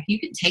challenge pack. You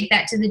can take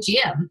that to the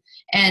gym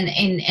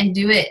and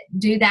do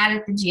that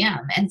at the gym.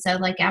 And so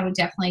I would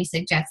definitely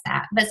suggest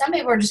that. But some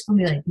people are just going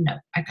to be like, no,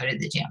 I go to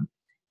the gym.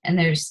 And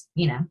there's,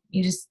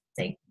 you just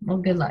say, well,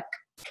 good luck.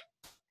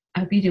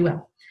 I hope you do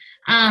well.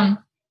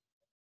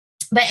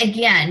 But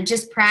again,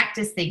 just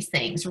practice these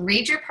things.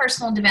 Read your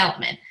personal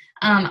development.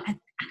 I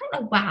don't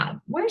know why.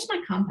 Where's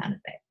my compound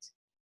effect?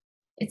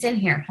 It's in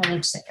here. Hold on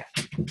a second.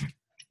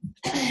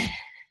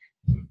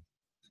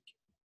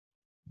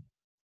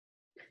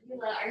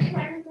 Are you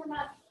ready for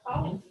my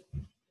call?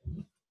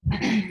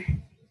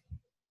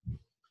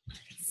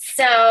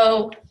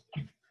 So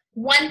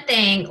one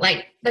thing,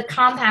 the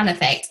compound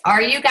effect.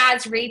 Are you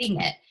guys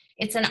reading it?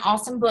 It's an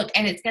awesome book,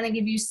 and it's going to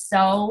give you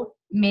so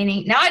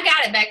many. No, I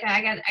got it, Becca.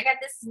 I got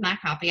this is my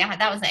copy.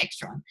 That was the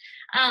extra one.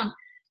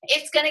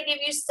 It's going to give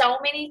you so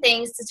many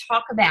things to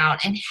talk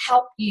about and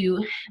help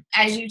you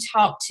as you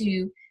talk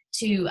to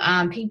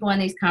people in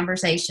these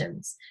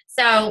conversations.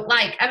 So,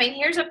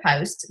 here's a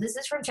post. This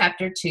is from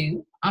chapter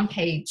 2 on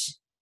page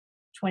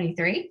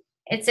 23.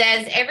 It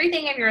says,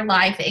 everything in your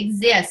life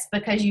exists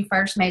because you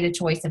first made a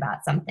choice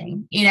about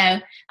something. You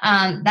can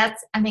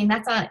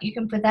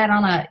put that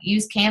on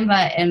use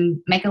Canva and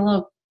make a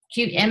little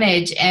cute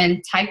image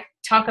and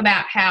talk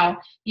about how,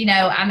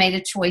 I made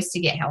a choice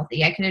to get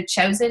healthy. I could have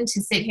chosen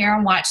to sit here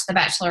and watch The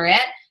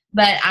Bachelorette,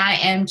 but I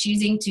am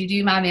choosing to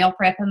do my meal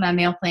prep and my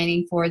meal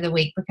planning for the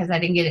week because I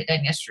didn't get it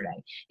done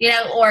yesterday.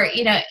 Or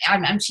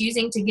I'm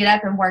choosing to get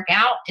up and work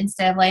out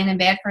instead of laying in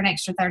bed for an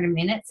extra 30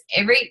 minutes.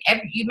 Every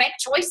you make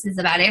choices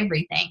about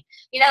everything.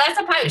 That's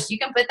a post. You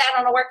can put that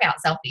on a workout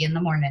selfie in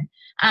the morning.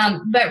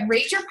 But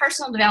read your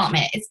personal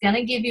development. It's going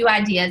to give you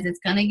ideas. It's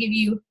going to give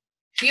you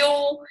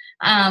fuel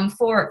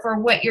for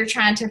what you're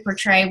trying to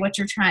portray,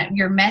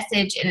 your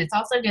message, and it's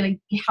also going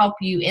to help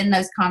you in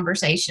those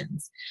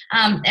conversations.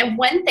 And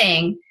one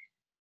thing,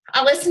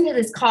 I listened to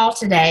this call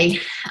today.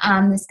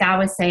 This guy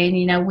was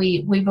saying,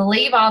 we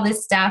believe all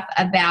this stuff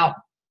about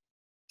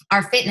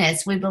our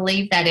fitness. We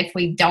believe that if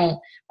we don't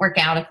work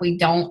out, if we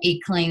don't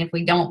eat clean, if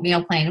we don't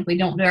meal plan, if we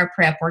don't do our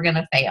prep, we're going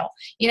to fail.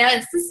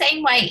 It's the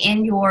same way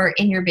in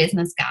your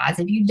business, guys.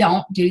 If you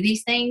don't do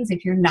these things,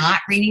 if you're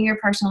not reading your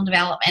personal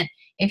development,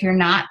 if you're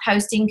not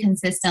posting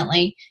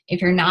consistently,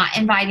 if you're not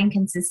inviting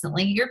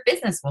consistently, your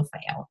business will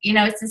fail.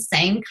 It's the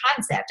same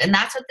concept. And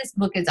that's what this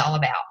book is all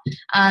about.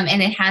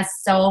 And it has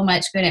so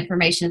much good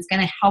information. It's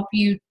going to help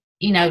you,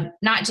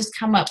 not just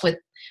come up with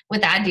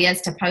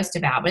ideas to post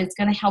about, but it's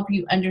going to help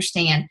you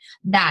understand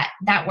that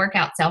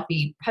workout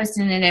selfie,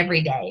 posting it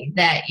every day,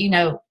 that,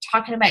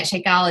 talking about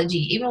Shakeology,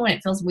 even when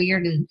it feels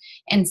weird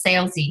and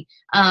salesy,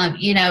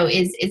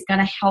 is going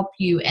to help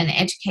you and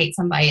educate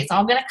somebody. It's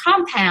all going to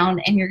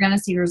compound and you're going to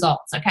see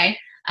results. Okay.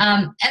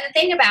 And the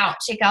thing about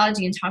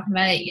Shakeology and talking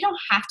about it, you don't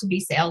have to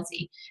be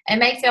salesy. It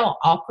may feel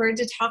awkward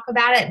to talk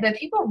about it, but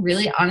people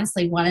really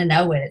honestly want to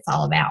know what it's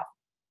all about.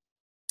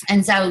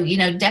 And so,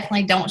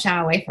 definitely don't shy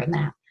away from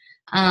that.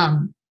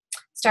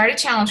 Start a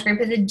challenge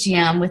group at the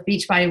gym with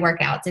Beachbody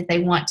workouts if they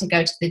want to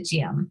go to the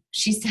gym.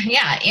 She said,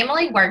 yeah,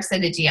 Emily works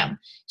at a gym.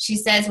 She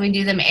says we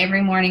do them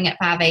every morning at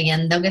 5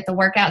 a.m. They'll get the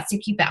workouts to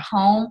keep at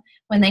home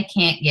when they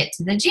can't get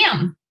to the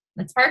gym.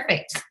 That's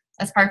perfect.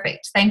 That's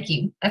perfect. Thank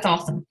you. That's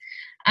awesome.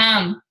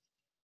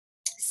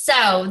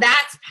 So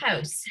that's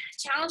posts.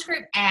 Challenge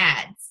group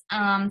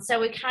ads. So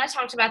we kind of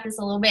talked about this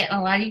a little bit, and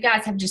a lot of you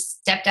guys have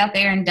just stepped out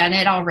there and done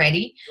it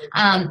already.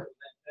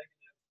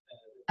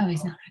 Oh,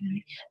 he's not.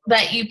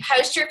 But you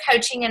post your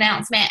coaching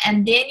announcement, and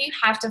then you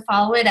have to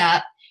follow it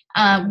up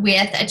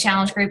with a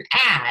challenge group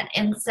ad.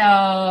 And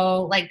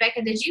so, like,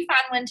 Becca, did you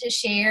find one to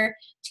share?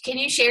 Can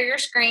you share your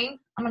screen?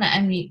 I'm going to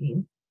unmute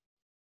you.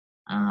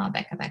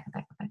 Becca.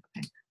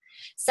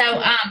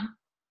 So,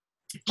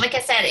 like I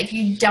said, if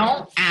you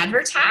don't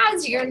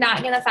advertise, you're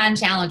not going to find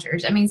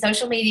challengers. I mean,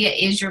 social media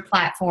is your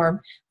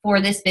platform for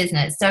this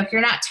business. So if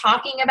you're not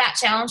talking about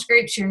challenge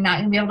groups, you're not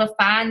going to be able to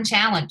find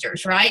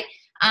challengers, right?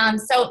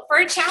 So for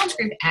a challenge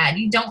group ad,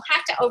 you don't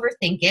have to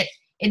overthink it.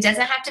 It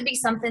doesn't have to be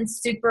something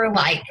super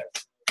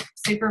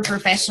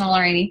professional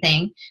or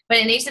anything, but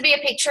it needs to be a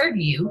picture of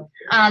you.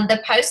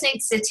 The post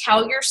needs to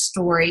tell your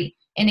story.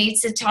 It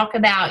needs to talk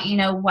about,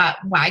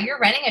 why you're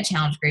running a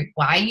challenge group,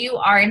 why you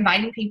are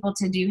inviting people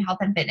to do health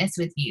and fitness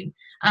with you.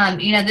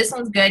 This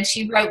one's good.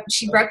 She broke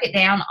it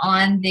down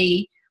on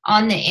the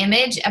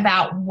image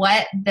about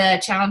what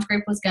the challenge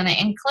group was going to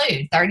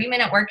include: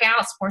 30-minute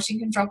workouts, portion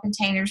control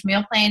containers,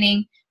 meal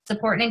planning,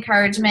 support and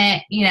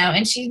encouragement,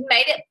 and she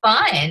made it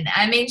fun.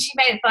 I mean, she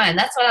made it fun.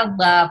 That's what I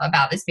love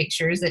about this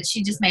picture, is that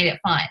she just made it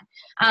fun.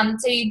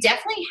 So you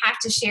definitely have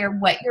to share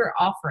what you're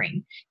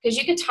offering, because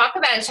you can talk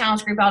about a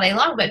challenge group all day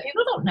long, but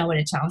people don't know what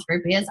a challenge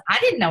group is. I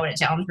didn't know what a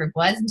challenge group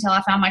was until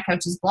I found my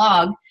coach's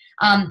blog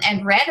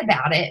and read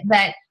about it.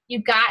 But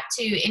you've got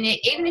to, and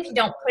even if you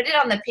don't put it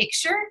on the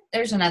picture,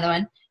 there's another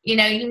one. You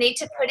need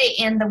to put it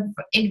in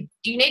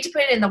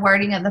the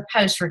wording of the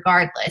post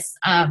regardless.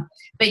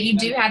 But you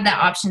do have the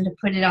option to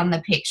put it on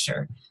the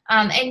picture.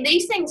 And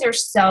these things are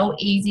so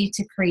easy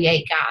to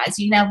create, guys.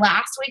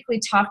 Last week we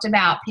talked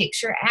about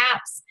picture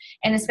apps,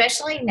 and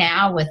especially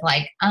now with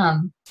like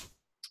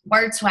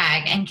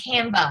WordSwag and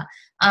Canva.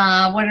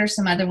 What are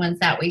some other ones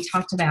that we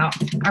talked about?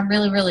 I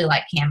really, really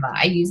like Canva.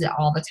 I use it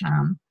all the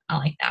time. I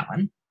like that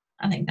one.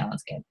 I think that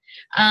one's good.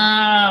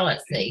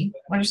 Let's see.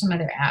 What are some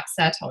other apps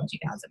that I told you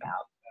guys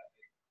about?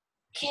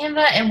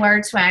 Canva and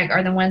WordSwag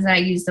are the ones that I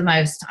use the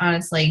most,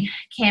 honestly.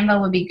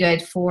 Canva would be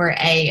good for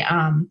a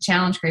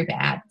challenge group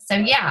ad. So,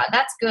 yeah,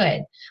 that's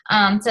good.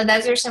 So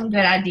those are some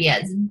good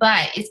ideas.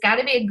 But it's got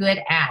to be a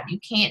good ad. You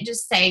can't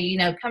just say,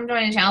 come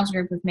join a challenge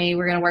group with me.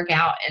 We're going to work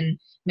out and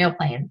meal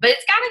plan. But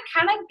it's got to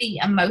kind of be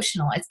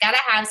emotional. It's got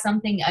to have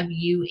something of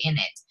you in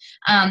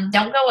it.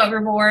 Don't go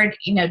overboard.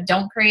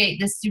 Don't create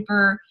this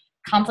super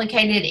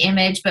complicated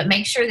image, but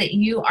make sure that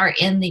you are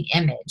in the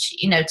image.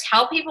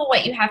 Tell people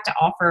what you have to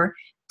offer.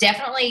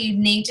 Definitely, you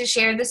need to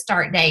share the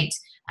start date.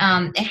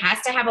 It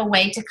has to have a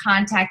way to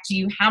contact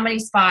you, how many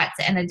spots,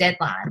 and a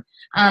deadline.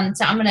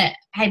 So I'm going to,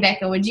 hey,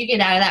 Becca, would you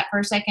get out of that for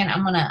a second?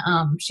 I'm going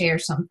to share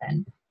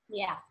something.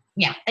 Yeah.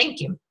 Yeah,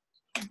 thank you.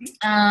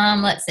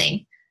 Mm-hmm. Let's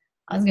see.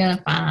 I was going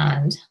to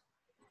find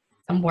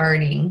some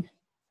wording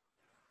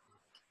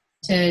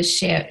to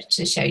show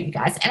you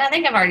guys. And I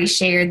think I've already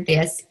shared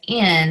this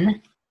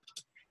in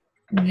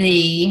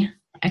the,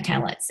 okay,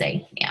 let's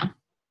see. Yeah.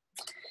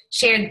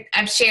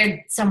 I've shared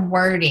some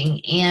wording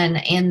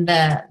in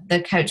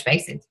the Coach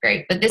Basics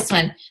group, but this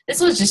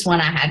was just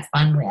one I had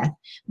fun with.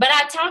 But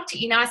I talked,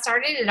 I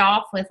started it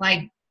off with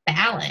like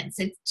balance.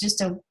 It's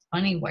just a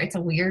funny word. It's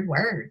a weird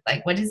word.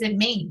 Like, what does it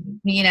mean?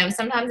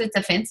 Sometimes it's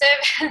offensive.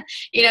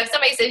 If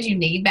somebody says you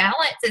need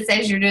balance, it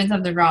says you're doing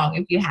something wrong.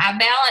 If you have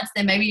balance,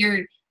 then maybe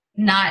you're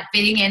not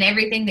fitting in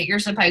everything that you're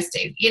supposed to,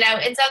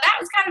 and so that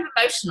was kind of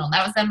emotional.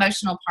 That was the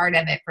emotional part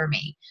of it for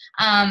me.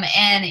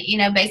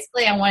 And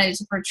basically I wanted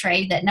to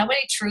portray that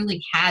nobody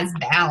truly has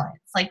balance.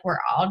 Like, we're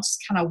all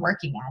just kind of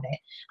working at it.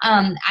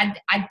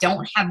 I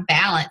don't have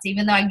balance,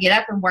 even though I get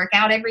up and work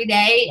out every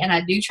day and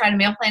I do try to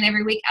meal plan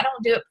every week. I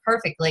don't do it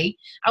perfectly.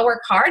 I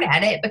work hard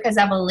at it because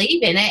I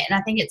believe in it and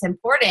I think it's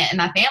important and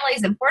my family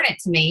is important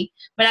to me,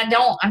 but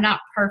I'm not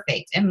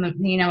perfect. And,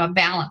 my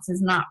balance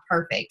is not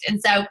perfect. And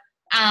so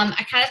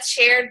I kind of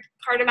shared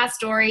part of my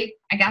story.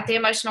 I got the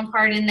emotional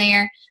part in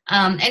there.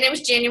 And it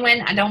was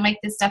genuine. I don't make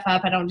this stuff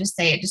up. I don't just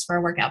say it just for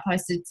a workout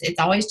post. It's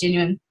always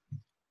genuine.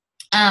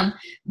 Then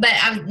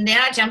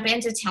I jump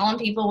into telling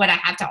people what I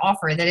have to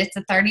offer, that it's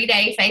a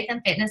 30-day faith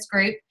and fitness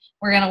group.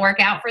 We're going to work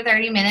out for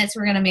 30 minutes.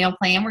 We're going to meal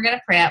plan. We're going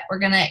to prep. We're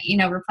going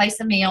to, replace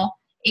a meal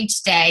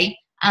each day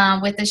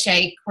with a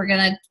shake. We're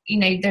going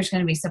to, there's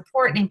going to be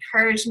support and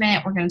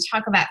encouragement. We're going to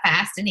talk about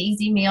fast and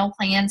easy meal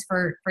plans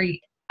for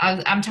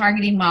I'm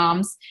targeting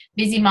moms,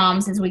 busy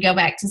moms, as we go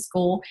back to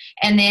school.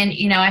 And then,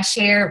 I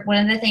share, one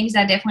of the things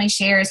I definitely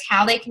share is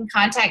how they can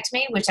contact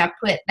me, which I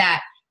put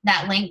that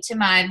link to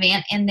my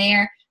event in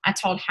there. I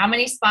told how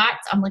many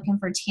spots. I'm looking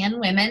for 10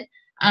 women.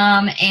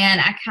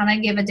 And I kind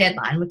of give a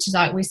deadline, which is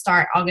we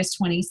start August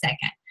 22nd.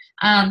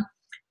 And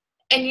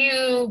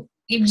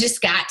you've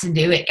just got to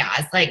do it,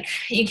 guys. Like,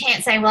 you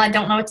can't say, well, I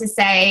don't know what to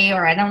say,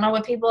 or I don't know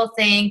what people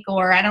think,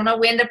 or I don't know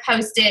when to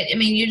post it. I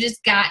mean, you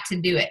just got to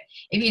do it.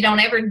 If you don't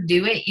ever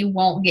do it, you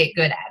won't get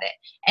good at it.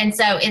 And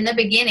so in the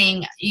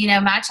beginning,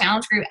 my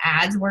challenge group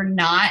ads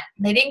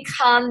they didn't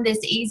come this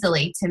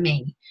easily to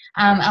me.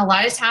 A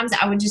lot of times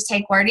I would just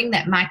take wording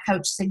that my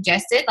coach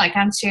suggested, like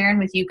I'm sharing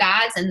with you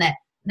guys, and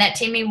that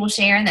Timmy will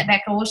share and that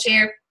Becca will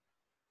share.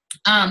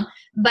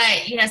 But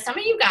some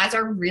of you guys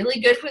are really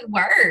good with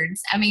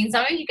words. I mean,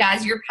 some of you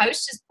guys, your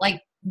post is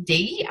like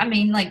D. I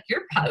mean, like,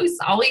 your posts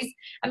I always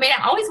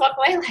walk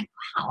away like,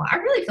 wow, I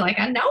really feel like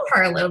I know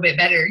her a little bit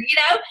better,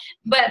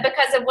 but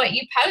because of what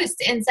you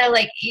post. And so,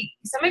 like,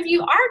 some of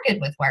you are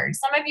good with words,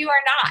 some of you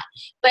are not,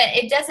 but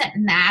it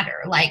doesn't matter.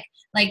 Like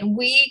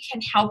we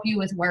can help you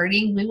with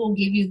wording. We will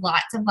give you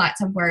lots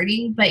of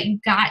wording, but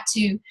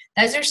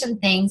those are some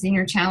things in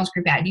your challenge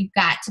group ad. You've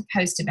got to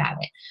post about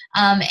it.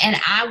 And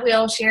I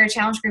will share a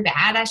challenge group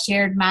ad. I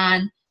shared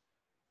mine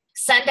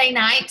Sunday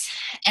night,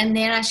 and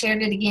then I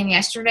shared it again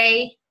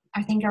yesterday,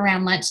 I think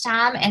around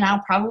lunchtime, and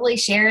I'll probably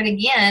share it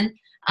again,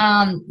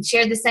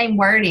 share the same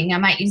wording. I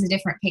might use a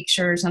different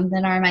picture or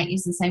something, or I might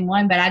use the same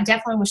one, but I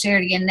definitely will share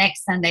it again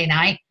next Sunday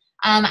night.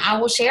 I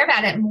will share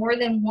about it more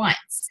than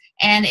once,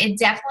 and it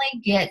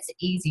definitely gets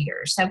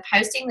easier. So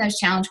posting those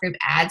challenge group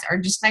ads are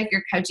just like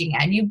your coaching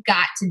ad. You've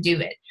got to do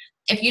it.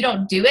 If you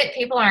don't do it,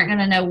 people aren't going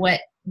to know what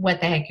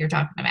the heck you're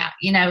talking about,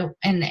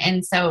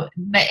 and so,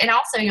 and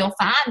also you'll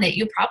find that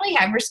you'll probably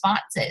have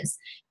responses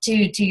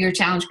to your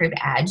challenge group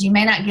ads. You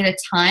may not get a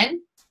ton,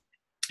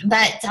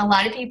 but a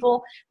lot of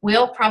people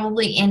will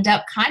probably end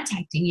up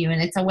contacting you,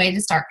 and it's a way to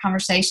start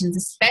conversations,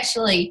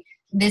 especially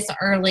this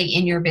early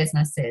in your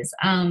businesses.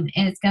 And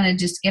it's going to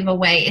just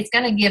it's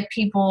going to give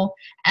people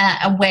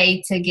a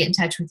way to get in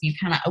touch with you,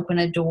 kind of open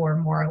a door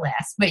more or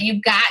less. But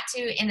you've got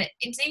to, and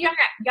so y'all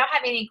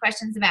have any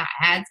questions about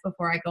ads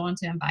before I go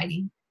into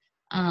inviting?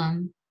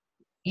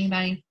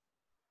 Anybody?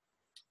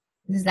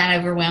 Does that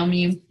overwhelm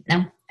you?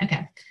 No?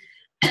 Okay.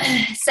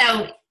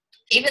 So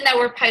even though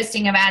we're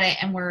posting about it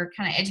and we're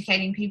kind of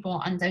educating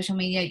people on social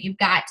media, you've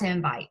got to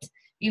invite.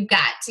 You've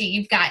got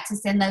to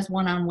send those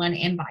one-on-one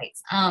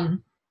invites.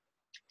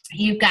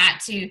 You've got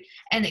to,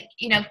 and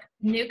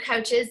new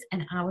coaches,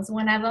 and I was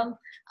one of them,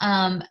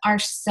 are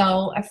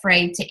so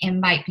afraid to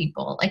invite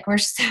people. Like, we're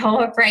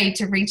so afraid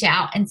to reach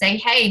out and say,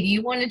 hey, do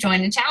you want to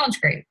join a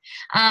challenge group?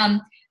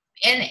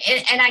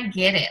 And I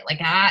get it. Like,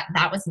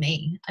 that was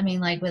me. I mean,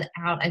 like,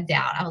 without a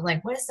doubt, I was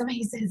like, what if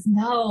somebody says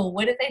no?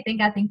 What if they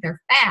think I think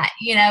they're fat,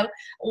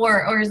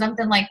 or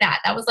something like that?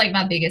 That was like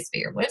my biggest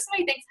fear. What if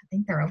somebody thinks I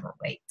think they're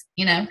overweight,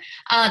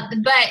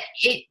 But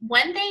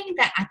one thing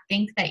that I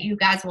think that you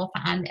guys will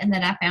find, and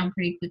that I found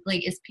pretty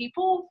quickly, is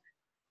people,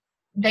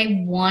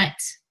 they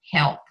want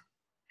help.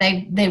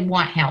 They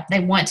want help.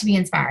 They want to be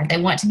inspired.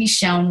 They want to be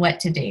shown what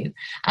to do.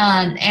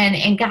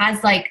 And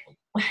guys, like,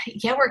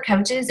 yeah, we're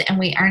coaches and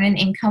we earn an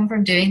income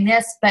from doing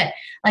this, but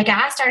like,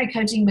 I started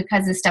coaching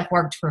because this stuff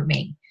worked for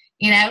me,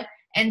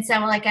 and so,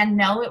 like, I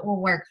know it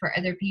will work for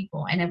other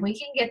people. And if we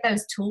can get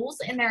those tools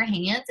in their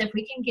hands, if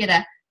we can get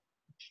a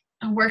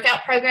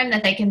workout program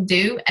that they can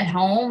do at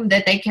home,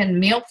 that they can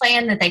meal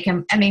plan, that they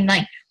can,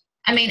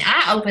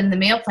 I opened the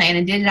meal plan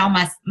and did it on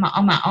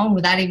my own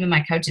without even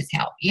my coach's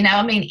help.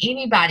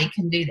 Anybody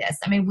can do this.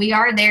 We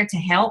are there to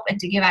help and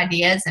to give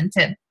ideas and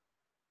to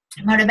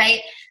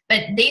motivate.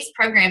 But these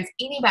programs,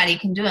 anybody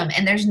can do them,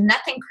 and there's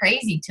nothing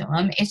crazy to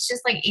them. It's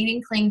just like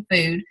eating clean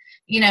food,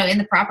 in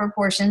the proper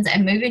portions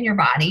and moving your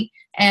body.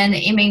 And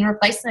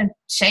replacing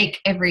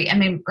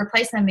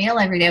replacing a meal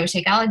every day with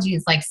Shakeology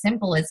is like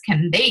simple as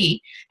can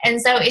be.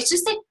 And so it's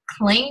just a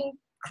clean,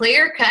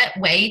 clear cut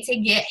way to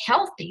get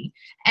healthy.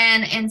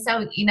 And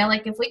so,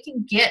 like if we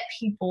can get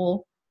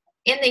people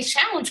in these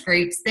challenge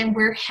groups, then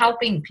we're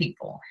helping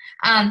people.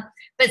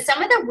 But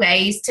some of the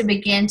ways to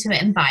begin to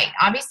invite,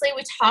 obviously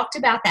we talked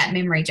about that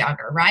memory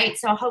jogger, right?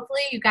 So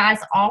hopefully you guys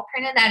all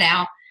printed that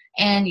out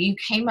and you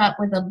came up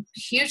with a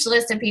huge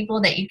list of people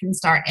that you can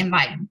start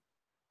inviting.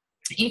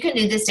 You can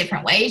do this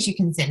different ways. You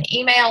can send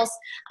emails.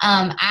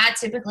 I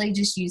typically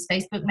just use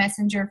Facebook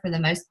Messenger for the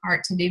most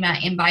part to do my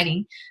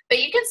inviting.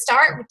 But you can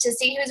start to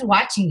see who's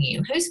watching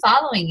you, who's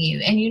following you.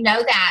 And you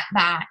know that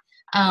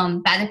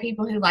by the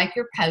people who like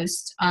your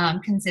post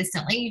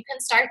consistently. You can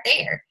start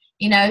there.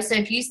 So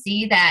if you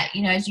see that,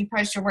 as you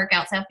post your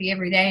workout selfie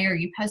every day, or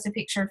you post a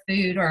picture of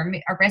food or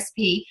a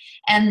recipe,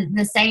 and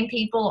the same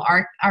people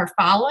are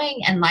following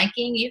and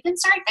liking, you can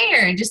start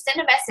there and just send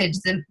a message.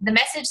 The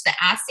message that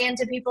I send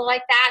to people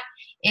like that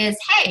is,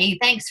 hey,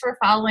 thanks for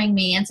following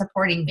me and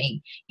supporting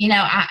me, in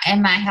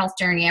my health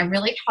journey. I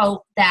really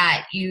hope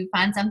that you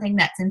find something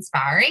that's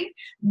inspiring,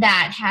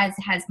 that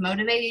has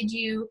motivated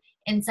you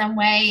in some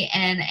way,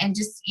 and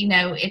just,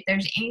 if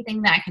there's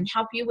anything that I can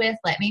help you with,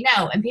 let me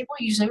know. And people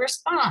usually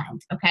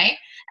respond. Okay.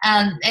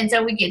 And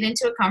so we get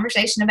into a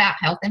conversation about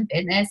health and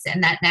fitness,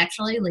 and that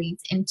naturally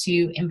leads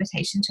into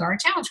invitation to our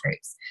challenge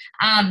groups.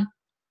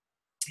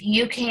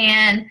 You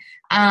can,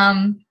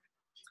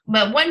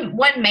 but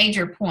one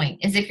major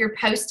point is if you're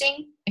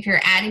posting, if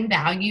you're adding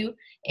value,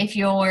 if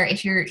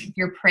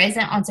you're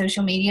present on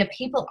social media,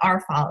 people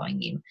are following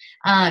you.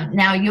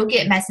 Now you'll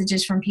get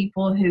messages from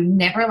people who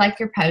never like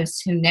your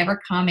posts, who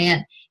never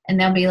comment, and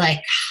they'll be like,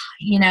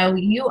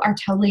 you are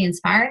totally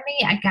inspiring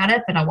me. I got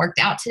up and I worked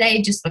out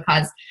today just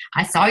because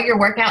I saw your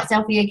workout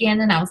selfie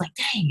again, and I was like,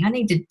 dang, I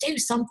need to do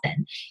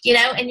something,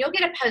 and you'll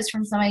get a post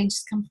from somebody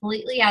just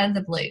completely out of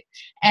the blue.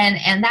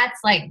 And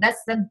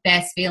that's the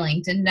best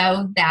feeling, to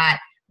know that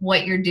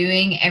what you're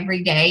doing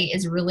every day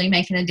is really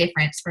making a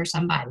difference for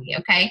somebody.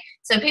 Okay.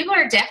 So people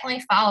are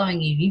definitely following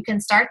you. You can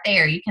start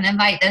there. You can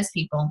invite those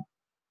people.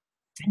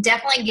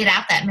 Definitely get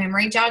out that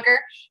memory jogger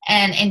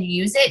and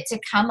use it to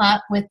come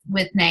up with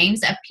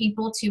names of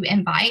people to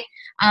invite.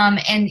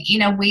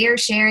 We are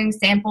sharing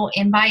sample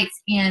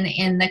invites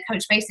in the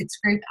Coach Basics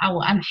group.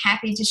 I'm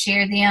happy to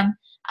share them.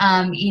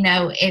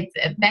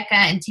 If Becca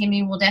and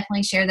Timmy will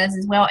definitely share those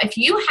as well. If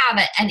you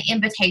have an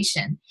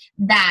invitation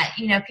that,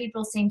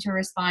 people seem to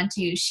respond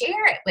to,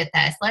 share it with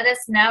us. Let us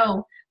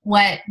know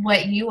what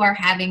you are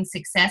having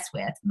success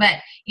with. But,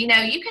 you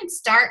can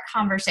start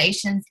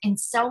conversations in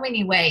so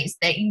many ways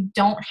that you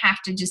don't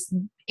have to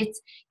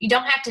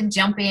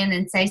jump in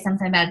and say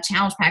something about a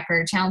challenge pack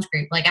or a challenge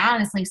group. Like, I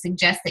honestly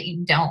suggest that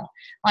you don't.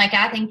 Like,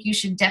 I think you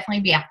should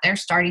definitely be out there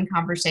starting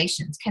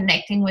conversations,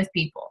 connecting with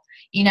people.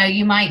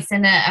 You might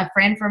send a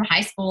friend from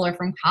high school or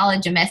from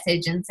college a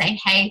message and say,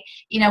 hey,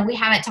 we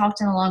haven't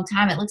talked in a long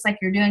time. It looks like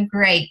you're doing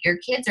great. Your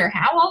kids are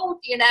how old,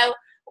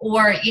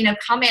 or,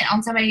 comment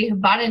on somebody who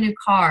bought a new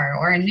car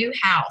or a new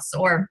house,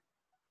 or,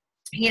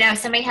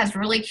 somebody has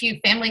really cute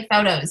family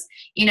photos,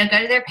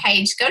 go to their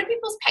page, go to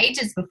people's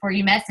pages before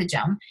you message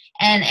them,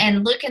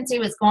 and look and see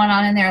what's going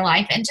on in their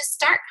life, and just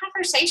start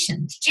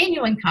conversations,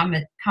 genuine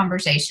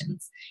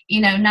conversations,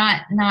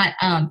 not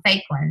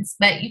fake ones.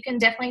 But you can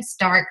definitely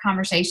start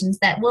conversations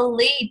that will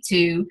lead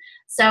to,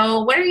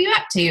 so what are you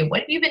up to?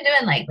 What have you been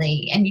doing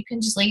lately? And you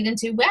can just lead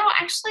into, well,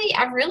 actually,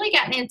 I've really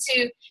gotten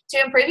into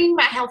improving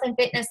my health and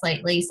fitness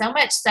lately, so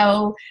much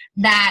so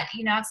that,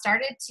 I've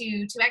started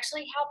to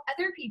actually help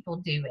other people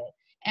do it.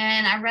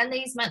 And I run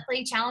these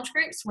monthly challenge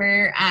groups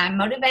where I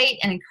motivate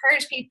and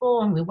encourage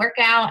people, and we work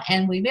out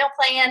and we meal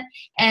plan.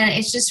 And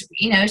it's just,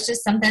 it's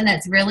just something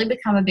that's really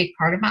become a big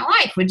part of my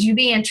life. Would you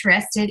be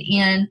interested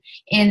in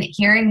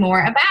hearing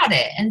more about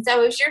it? And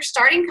so if you're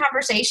starting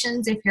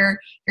conversations, if you're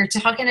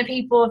talking to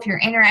people, if you're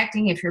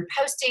interacting, if you're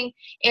posting,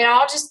 it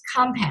all just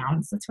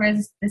compounds. That's where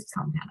this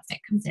compound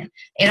effect comes in.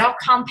 It all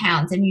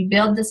compounds, and you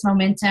build this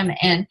momentum,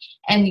 and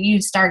you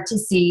start to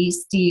see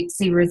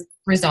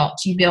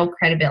results. You build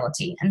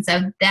credibility. And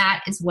so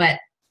that's where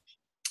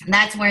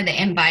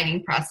the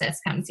inviting process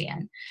comes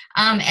in.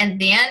 And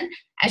then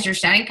as you're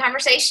starting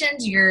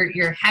conversations, you're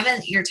talking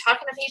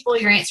to people,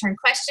 you're answering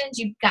questions,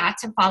 you've got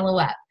to follow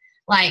up.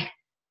 Like,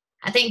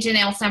 I think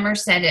Janelle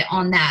Summers said it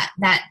on that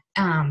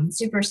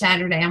Super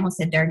Saturday, I almost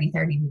said Dirty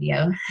 30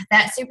 video,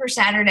 that Super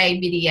Saturday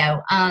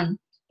video.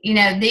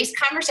 These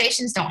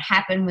conversations don't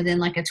happen within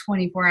like a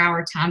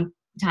 24-hour time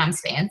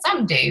span.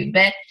 Some do,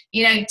 but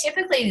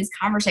typically these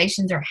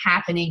conversations are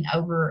happening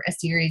over a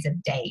series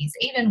of days,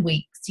 even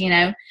weeks.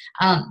 I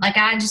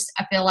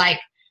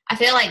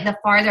feel like the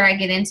farther I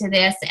get into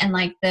this, and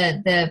like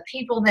the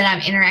people that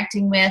I'm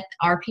interacting with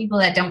are people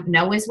that don't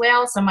know as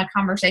well, so my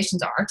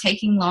conversations are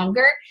taking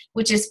longer,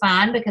 which is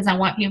fine because I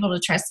want people to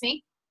trust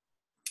me.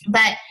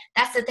 But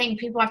that's the thing.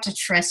 People have to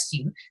trust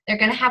you. They're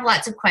going to have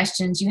lots of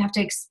questions. You have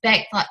to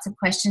expect lots of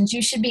questions.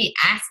 You should be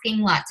asking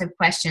lots of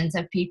questions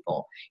of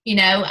people.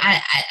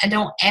 I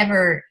don't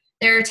ever,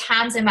 there are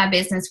times in my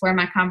business where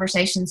my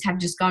conversations have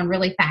just gone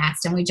really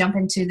fast and we jump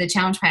into the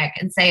challenge pack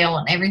and sale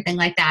and everything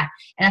like that.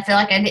 And I feel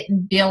like I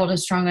didn't build a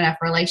strong enough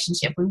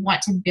relationship. We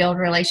want to build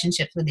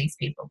relationships with these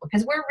people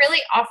because we're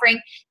really offering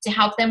to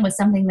help them with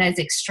something that is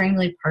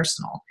extremely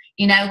personal.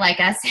 Like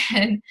I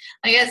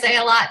say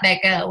a lot,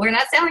 Becca, we're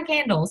not selling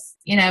candles.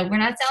 We're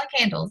not selling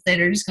candles that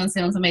are just going to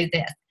sit on somebody's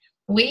desk.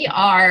 We're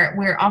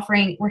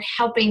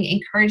helping,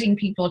 encouraging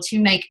people to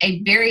make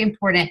a very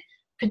important,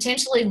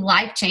 potentially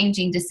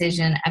life-changing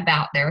decision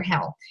about their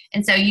health.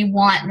 And so you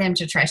want them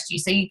to trust you.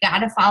 So you got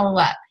to follow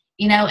up,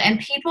 and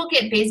people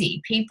get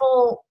busy.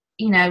 People,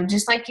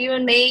 just like you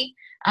and me,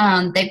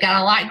 they've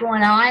got a lot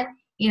going on.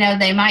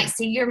 They might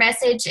see your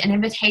message, an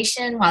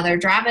invitation while they're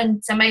driving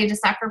somebody to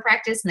soccer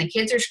practice and the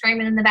kids are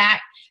screaming in the back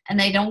and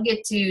they don't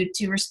get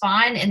to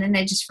respond, and then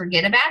they just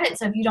forget about it.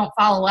 So if you don't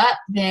follow up,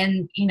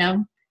 then,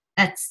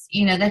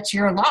 that's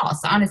your loss,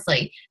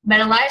 honestly.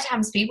 But a lot of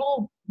times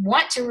people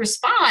want to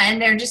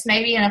respond. They're just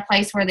maybe in a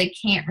place where they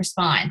can't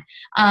respond,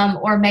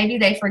 or maybe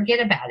they forget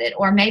about it,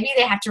 or maybe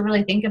they have to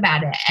really think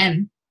about it.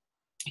 And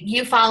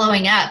you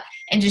following up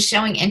and just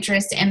showing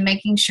interest and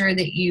making sure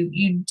that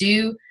you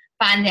do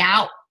find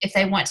out if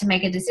they want to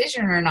make a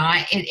decision or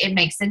not, it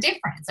makes a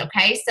difference.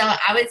 Okay. So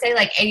I would say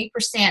like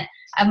 80%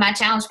 of my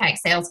challenge pack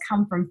sales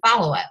come from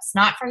follow-ups,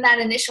 not from that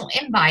initial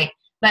invite,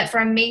 but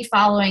from me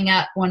following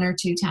up 1 or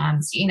 2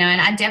 times, and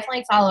I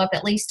definitely follow up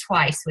at least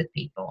twice with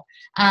people.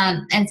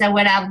 And so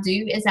what I'll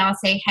do is I'll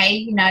say,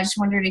 hey, I just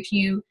wondered if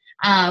you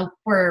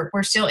were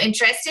still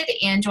interested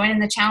in joining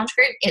the challenge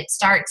group. It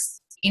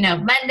starts,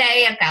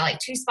 Monday. I've got like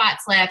 2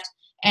 spots left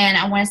and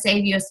I want to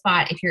save you a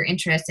spot if you're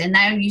interested. And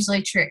that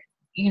usually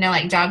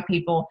like jog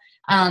people,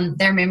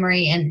 their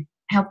memory and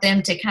help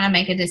them to kind of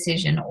make a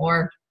decision.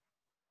 Or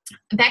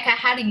Becca,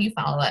 how do you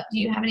follow up? Do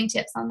you have any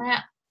tips on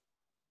that?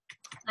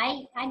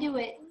 I do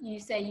what you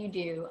say you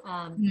do.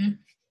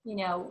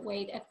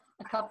 Wait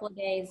a couple of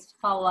days,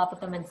 follow up with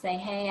them and say,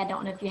 hey, I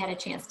don't know if you had a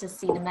chance to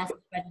see the message.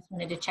 I just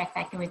wanted to check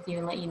back in with you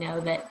and let you know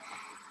that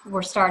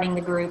we're starting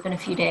the group in a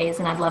few days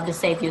and I'd love to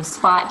save you a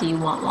spot. Do you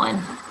want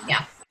one?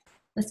 Yeah,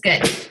 that's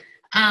good.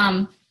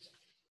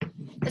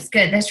 That's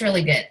good. That's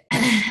really good.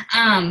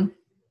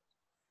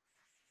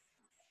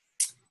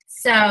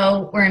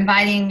 So we're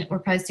inviting, we're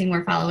posting,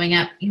 we're following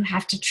up. You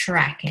have to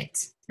track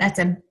it. That's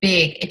a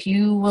big, if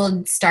you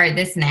will start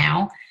this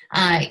now,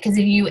 because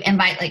if you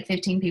invite like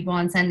 15 people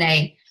on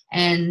Sunday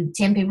and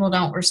 10 people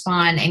don't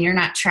respond and you're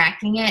not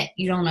tracking it,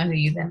 you don't know who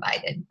you've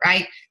invited,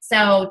 right?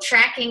 So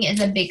tracking is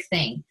a big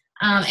thing.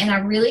 And I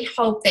really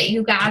hope that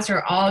you guys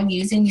are all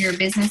using your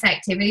business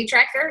activity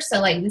tracker. So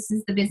like this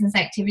is the business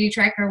activity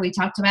tracker. We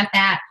talked about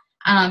that.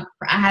 I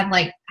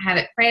have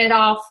it printed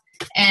off,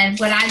 and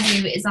what I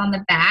do is on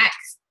the back,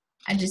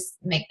 I just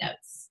make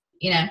notes,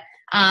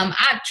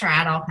 I've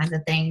tried all kinds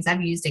of things.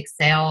 I've used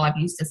Excel. I've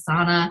used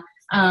Asana.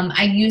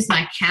 I use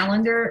my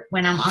calendar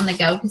when I'm on the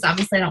go because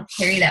obviously I don't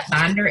carry that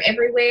binder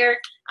everywhere.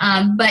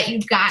 But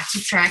you've got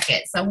to track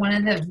it. So one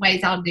of the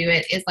ways I'll do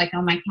it is like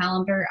on my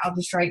calendar, I'll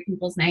just write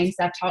people's names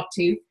I've talked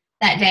to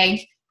that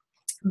day.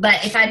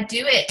 But if I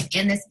do it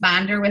in this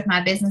binder with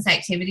my business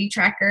activity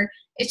tracker,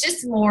 it's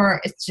just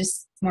more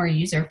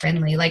user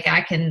friendly. Like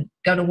I can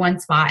go to one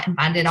spot and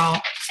find it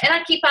all, and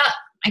I keep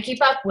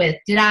up with,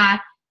 did I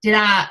do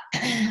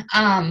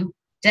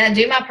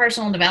my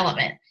personal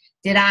development?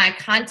 Did I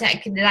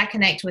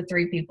connect with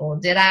 3 people?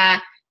 Did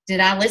I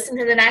listen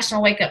to the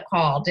National Wake Up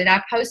Call? Did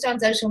I post on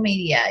social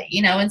media?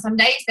 And some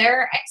days there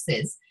are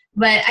X's,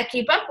 but I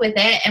keep up with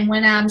it. And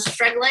when I'm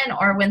struggling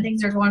or when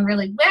things are going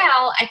really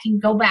well, I can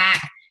go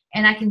back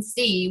and I can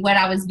see what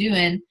I was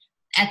doing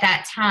at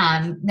that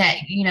time that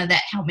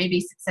helped me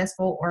be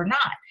successful or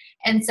not.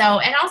 And so,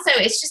 and also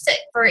it's just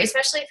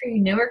especially for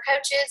you newer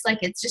coaches, like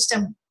it's just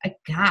a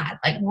God,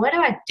 like what do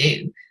I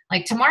do?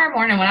 Like tomorrow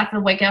morning when I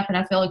feel wake up and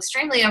I feel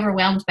extremely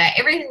overwhelmed by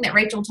everything that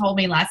Rachel told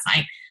me last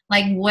night,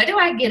 like what do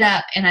I get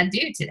up and I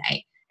do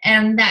today?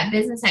 And that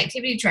business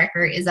activity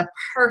tracker is a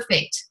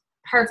perfect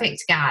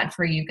guide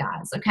for you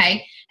guys.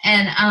 Okay.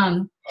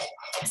 And,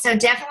 so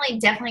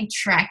definitely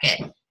track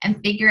it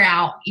and figure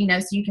out,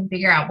 so you can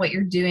figure out what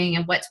you're doing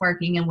and what's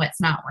working and what's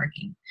not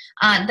working.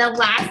 The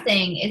last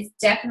thing is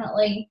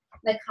definitely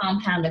the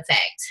compound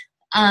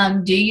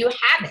effect. Do you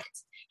have it?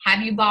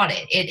 Have you bought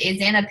it? It is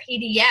in a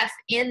PDF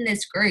in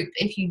this group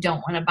if you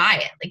don't want to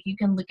buy it. Like you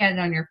can look at it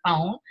on your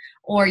phone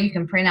or you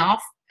can print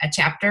off a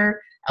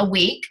chapter a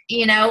week,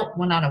 well,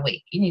 not a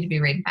week. You need to be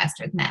reading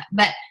faster than that.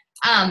 But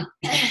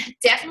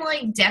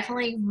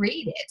definitely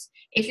read it.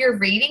 If you're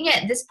reading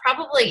it,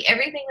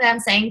 everything that I'm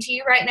saying to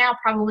you right now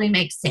probably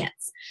makes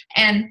sense.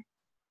 And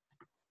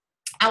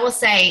I will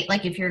say,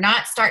 like, if you're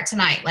not, start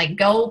tonight, like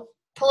go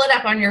pull it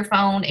up on your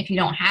phone if you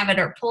don't have it,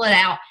 or pull it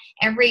out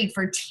and read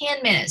for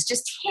 10 minutes,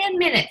 just 10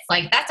 minutes.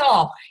 Like, that's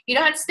all. You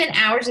don't have to spend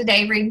hours a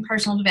day reading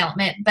personal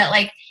development. But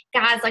like,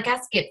 guys, like, I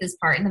skipped this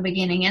part in the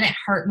beginning and it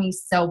hurt me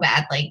so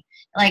badly.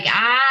 Like,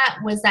 I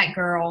was that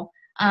girl.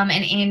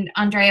 And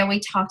Andrea, we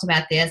talked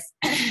about this,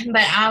 but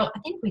I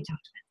think we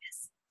talked about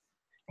this.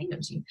 I think it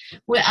was you.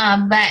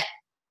 Well, but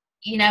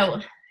you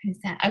know, who's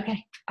that?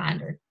 Okay, find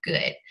her.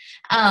 Good.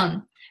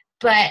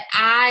 But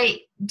I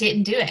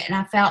didn't do it. And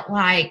I felt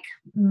like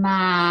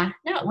no,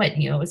 it wasn't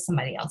you. It was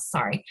somebody else.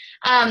 Sorry.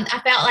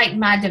 I felt like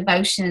my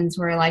devotions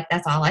were like,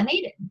 that's all I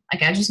needed.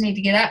 Like, I just need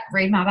to get up,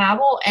 read my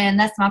Bible, and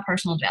that's my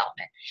personal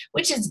development,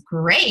 which is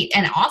great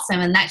and awesome.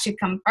 And that should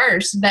come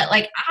first. But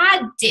like,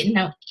 I didn't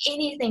know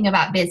anything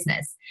about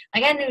business.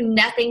 Like, I knew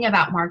nothing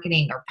about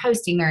marketing or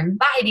posting or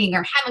inviting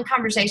or having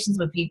conversations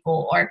with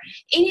people or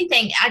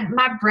anything.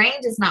 My brain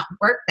does not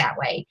work that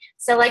way.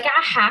 So like,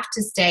 I have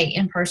to stay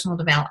in personal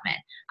development.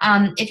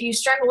 If you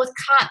struggle with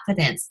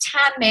confidence,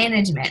 time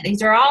management,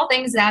 these are all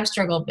things that I've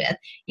struggled with.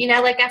 You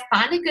know, like, I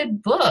find a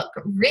good book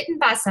written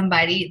by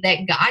somebody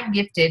that God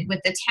gifted with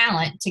the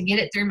talent to get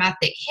it through my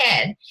thick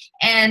head,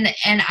 and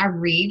I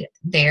read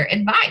their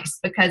advice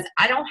because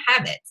I don't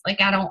have it. Like,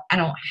 I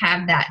don't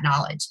have that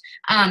knowledge.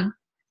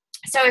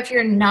 So if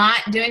you're not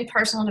doing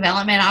personal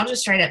development, I'll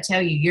just straight up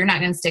tell you, you're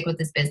not going to stick with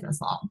this business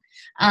long.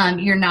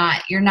 You're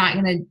not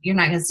going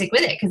to stick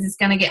with it because it's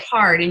going to get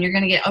hard and you're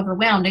going to get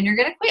overwhelmed and you're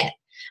going to quit.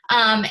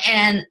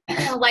 And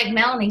like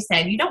Melanie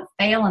said, you don't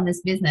fail in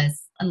this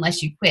business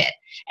unless you quit.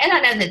 And I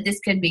know that this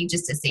could be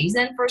just a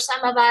season for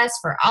some of us,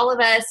 for all of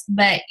us,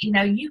 but you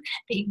know, you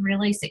can be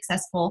really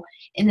successful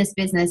in this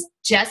business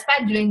just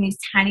by doing these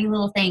tiny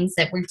little things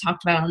that we've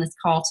talked about on this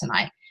call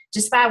tonight,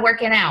 just by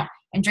working out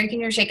and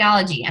drinking your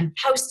Shakeology and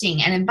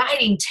posting and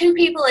inviting 2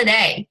 people a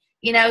day.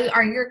 You know,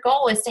 your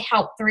goal is to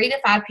help 3 to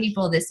 5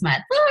 people this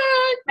month.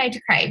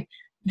 Major Crave.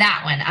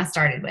 That one I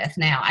started with.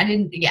 Now I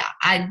didn't,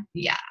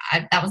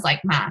 that was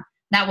like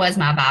that was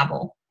my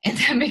Bible in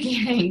the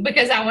beginning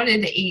because I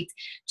wanted to eat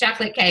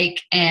chocolate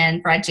cake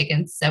and fried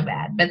chicken so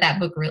bad, but that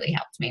book really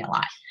helped me a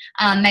lot.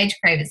 Major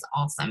Crave is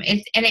awesome.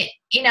 It's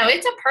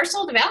a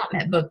personal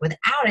development book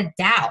without a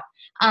doubt.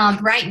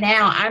 Right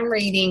now I'm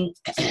reading,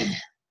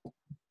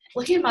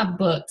 look at my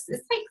books.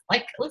 It's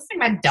like it looks like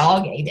my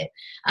dog ate it.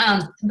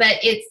 But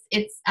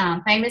it's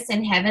Famous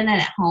in Heaven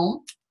and at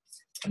Home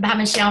by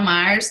Michelle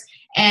Myers.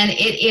 And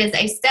it is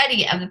a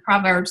study of the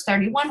Proverbs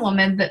 31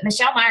 woman, but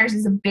Michelle Myers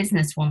is a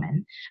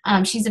businesswoman.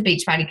 She's a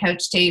Beachbody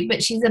coach too,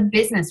 but she's a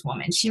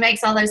businesswoman. She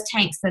makes all those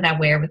tanks that I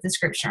wear with the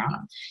scripture on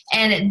them.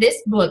 And this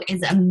book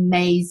is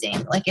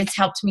amazing. Like, it's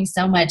helped me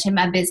so much in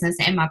my business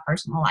and my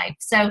personal life.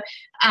 So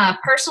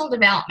personal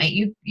development,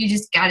 you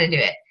just got to do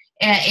it.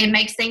 It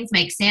makes things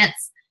make sense.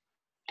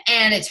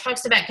 And it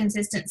talks about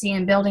consistency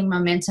and building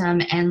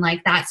momentum. And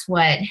like, that's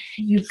what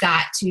you've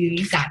got to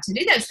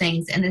do those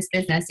things in this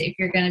business if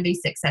you're going to be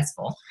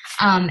successful.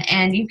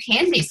 And you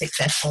can be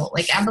successful.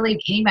 Like, I believe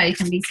anybody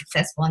can be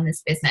successful in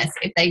this business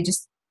if they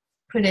just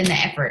put in the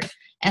effort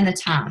and the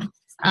time.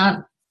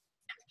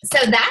 So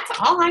that's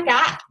all I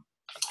got.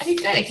 I did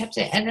good. I kept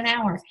it at an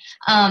hour.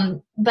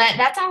 But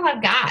that's all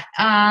I've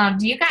got.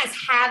 Do you guys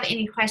have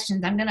any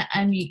questions? I'm going to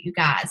unmute you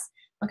guys,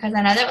 because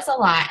I know that was a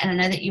lot, and I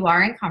know that you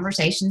are in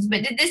conversations,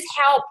 but did this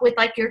help with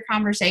like your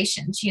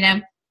conversations? You know,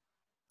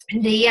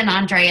 Dee and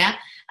Andrea,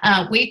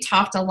 we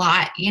talked a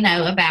lot, you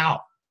know,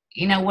 about,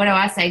 you know, what do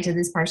I say to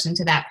this person,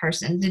 to that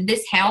person? Did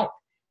this help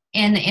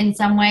in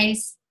some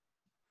ways?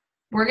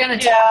 We're going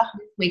to talk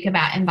this week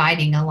about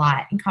inviting a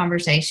lot in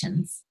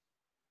conversations.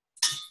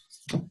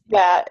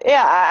 Yeah.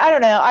 I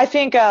don't know. I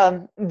think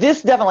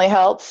this definitely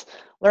helps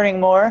learning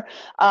more.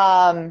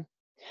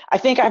 I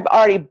think I've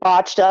already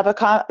botched up a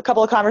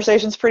couple of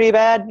conversations pretty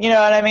bad. You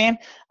know what I mean?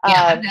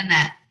 Yeah, I've done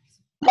that.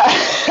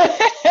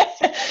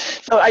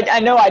 So I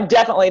know I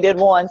definitely did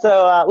one.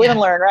 So live and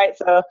learn, right?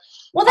 So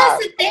well,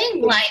 that's the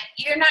thing. Like,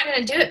 you're not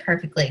going to do it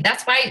perfectly.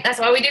 That's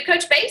why we do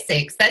Coach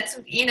Basics. That's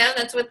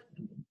what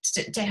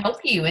to help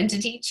you and to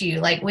teach you.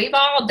 Like, we've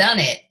all done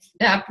it.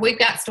 We've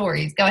got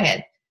stories. Go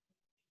ahead.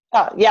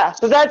 Yeah.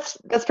 So that's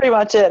pretty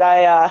much it.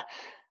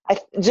 I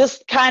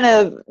just kind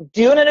of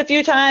doing it a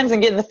few times and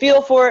getting the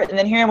feel for it, and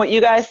then hearing what you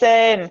guys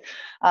say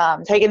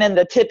and taking in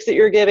the tips that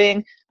you're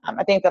giving.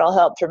 I think that'll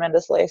help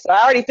tremendously. So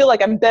I already feel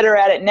like I'm better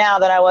at it now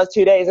than I was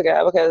 2 days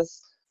ago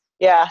because,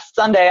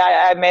 Sunday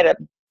I made a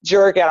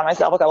jerk out of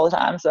myself a couple of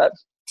times. But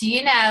do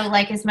you know,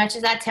 like, as much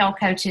as I tell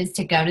coaches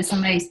to go to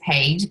somebody's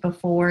page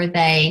before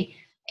they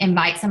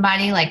invite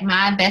somebody, like,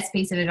 my best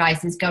piece of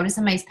advice is go to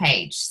somebody's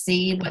page,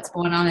 see what's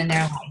going on in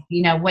their life.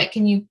 You know, what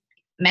can you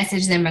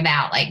message them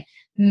about? Like,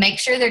 make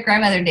sure their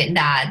grandmother didn't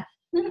die.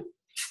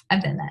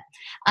 I've done that.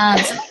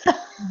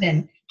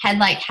 Then had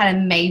a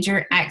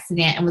major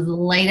accident and was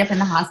laid up in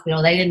the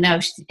hospital. They didn't know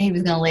he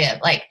was going to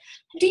live. Like,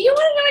 do you want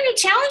to go in a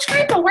challenge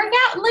group and work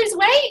out and lose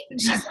weight? And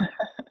she's like,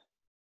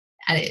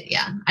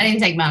 I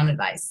didn't take my own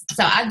advice.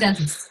 So I've done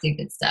some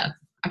stupid stuff,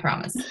 I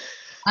promise.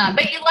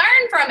 But you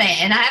learn from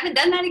it, and I haven't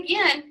done that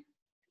again.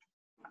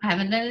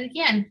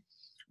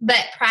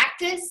 But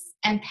practice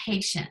and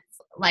patience,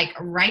 like,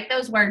 write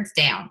those words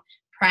down.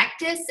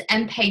 practice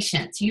and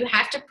patience. You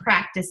have to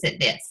practice at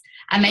this.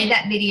 I made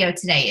that video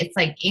today. It's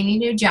like any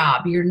new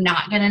job. You're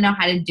not going to know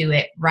how to do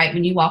it right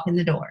when you walk in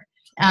the door.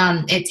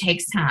 It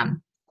takes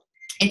time.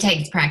 It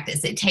takes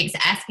practice. It takes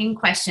asking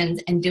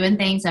questions and doing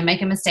things and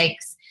making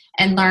mistakes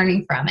and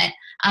learning from it.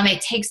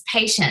 It takes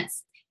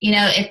patience. You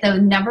know, if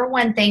the number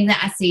one thing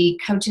that I see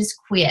coaches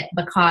quit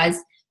because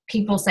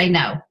people say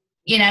no,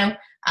 you know,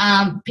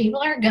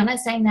 people are going to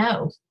say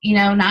no. You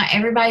know, not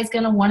everybody's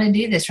going to want to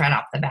do this right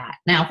off the bat.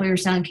 Now, if we were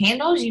selling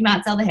candles, you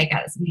might sell the heck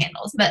out of some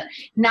candles, but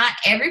not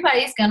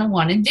everybody's going to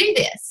want to do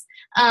this.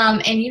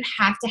 And you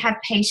have to have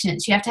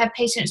patience. You have to have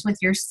patience with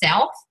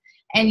yourself,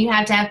 and you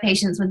have to have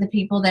patience with the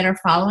people that are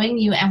following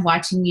you and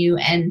watching you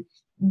and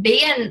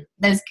being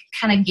those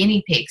kind of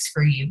guinea pigs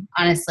for you,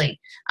 honestly.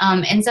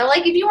 And so,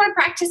 like, if you want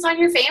to practice on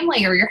your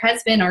family or your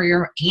husband or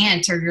your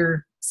aunt or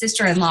your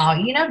sister-in-law,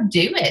 you know,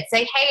 do it.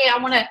 Say, hey, I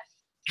want to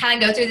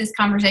kind of go through this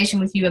conversation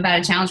with you about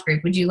a challenge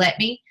group. Would you let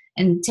me?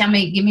 And tell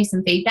me, give me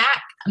some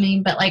feedback. I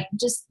mean, but like,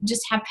 just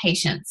have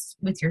patience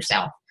with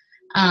yourself.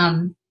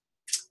 And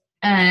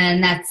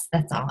that's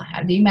all I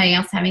have. Do anybody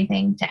else have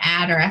anything to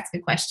add or ask a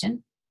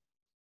question?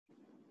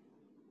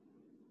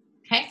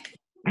 Okay.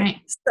 All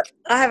right. So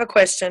I have a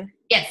question.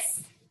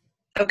 Yes.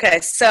 Okay.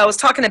 So I was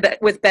talking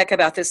with Beck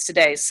about this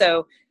today.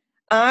 So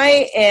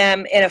I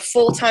am in a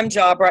full-time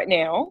job right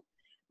now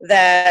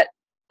that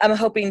I'm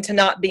hoping to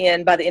not be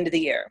in by the end of the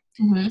year.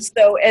 Mm-hmm.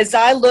 So as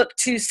I look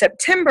to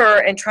September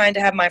and trying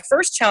to have my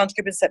first challenge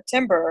group in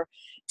September,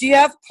 do you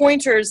have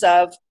pointers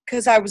of,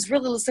 because I was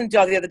really listening to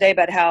y'all the other day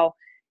about how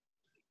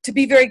to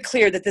be very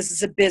clear that this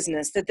is a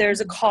business, that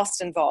there's a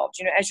cost involved.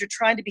 You know, as you're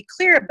trying to be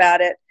clear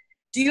about it,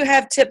 do you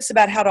have tips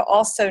about how to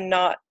also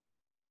not,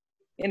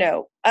 you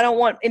know, I don't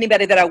want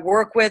anybody that I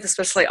work with,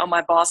 especially all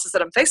my bosses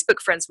that I'm Facebook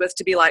friends with,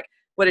 to be like,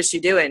 what is she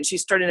doing?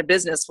 She's starting a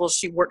business. Well,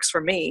 she works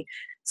for me.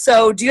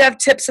 So do you have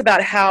tips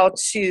about how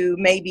to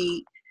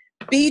maybe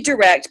be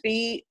direct,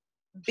 be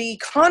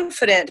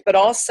confident, but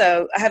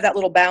also I have that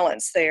little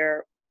balance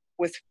there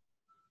with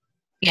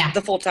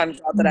the full-time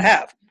job that I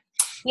have?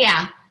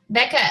 Yeah.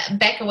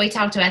 Becca, we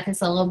talked about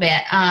this a little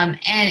bit.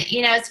 And,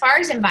 you know, as far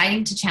as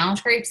inviting to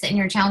challenge groups and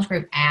your challenge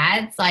group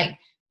ads, like,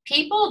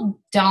 people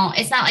don't,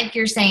 it's not like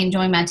you're saying,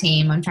 join my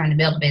team, I'm trying to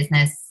build a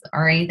business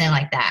or anything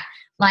like that.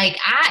 Like,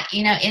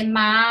 you know, in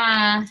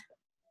my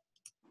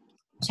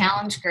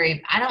challenge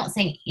group, I don't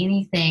say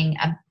anything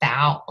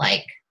about,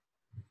 like,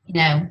 you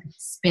know,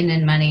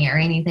 spending money or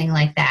anything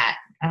like that.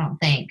 I don't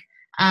think.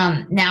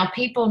 Now,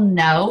 people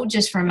know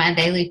just from my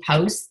daily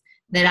posts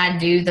that I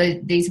do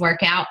these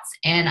workouts,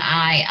 and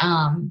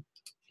I,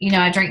 you know,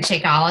 I drink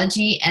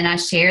Shakeology, and I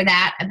share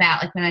that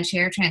about, like, when I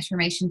share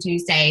Transformation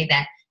Tuesday,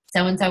 that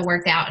so-and-so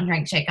worked out and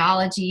drank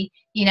Shakeology,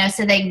 you know,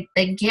 so they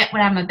get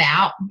what I'm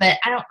about. But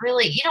I don't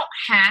really, you don't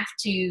have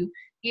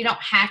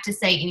to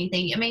say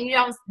anything. I mean, you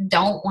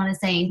don't want to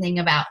say anything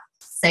about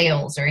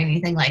sales or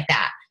anything like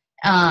that.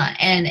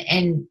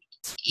 And,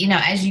 you know,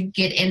 as you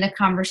get into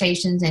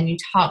conversations and you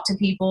talk to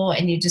people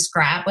and you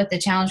describe what the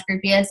challenge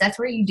group is, that's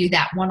where you do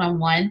that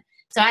one-on-one.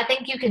 So I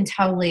think you can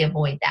totally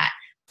avoid that.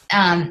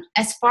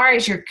 As far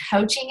as your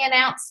coaching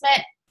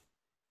announcement,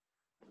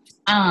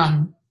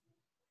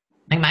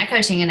 like, my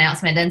coaching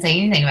announcement doesn't say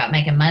anything about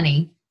making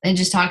money. It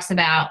just talks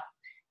about,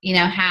 you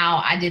know,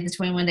 how I did the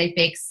 21-day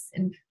fix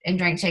and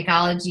drank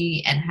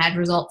Shakeology and had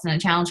results in a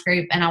challenge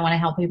group, and I want to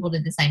help people do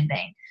the same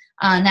thing.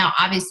 Now,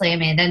 obviously, I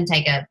mean, it doesn't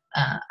take a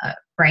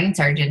brain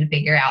surgeon to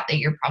figure out that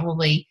you're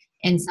probably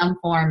in some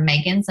form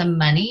making some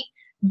money.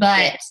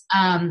 But,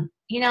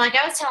 you know, like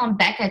I was telling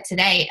Becca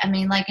today, I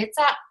mean, like,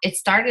 it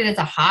started as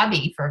a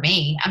hobby for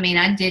me. I mean,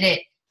 I did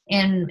it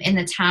in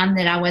the time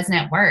that I wasn't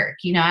at work.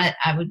 You know,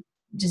 I would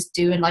just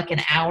do it like an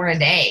hour a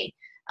day.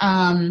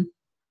 And,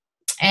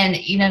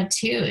 you know,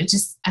 too, it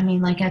just, I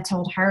mean, like I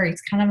told her,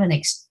 it's kind of an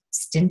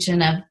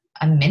extension of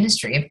a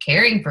ministry of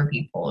caring for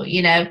people,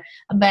 you know,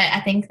 but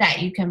I think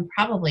that you can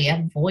probably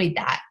avoid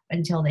that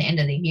until the end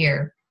of the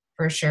year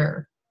for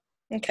sure.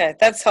 Okay.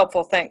 That's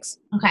helpful. Thanks.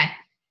 Okay.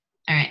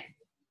 All right.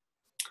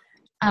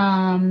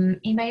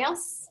 Anybody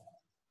else?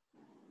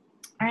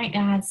 All right,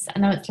 guys, I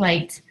know it's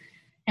late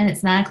and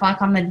it's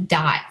 9:00 on the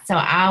dot. So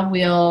I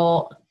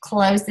will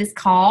close this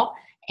call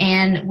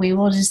and we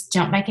will just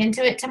jump back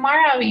into it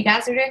tomorrow. You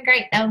guys are doing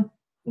great though.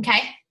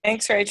 Okay.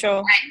 Thanks, Rachel.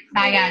 All right.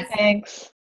 Bye, guys. Thanks.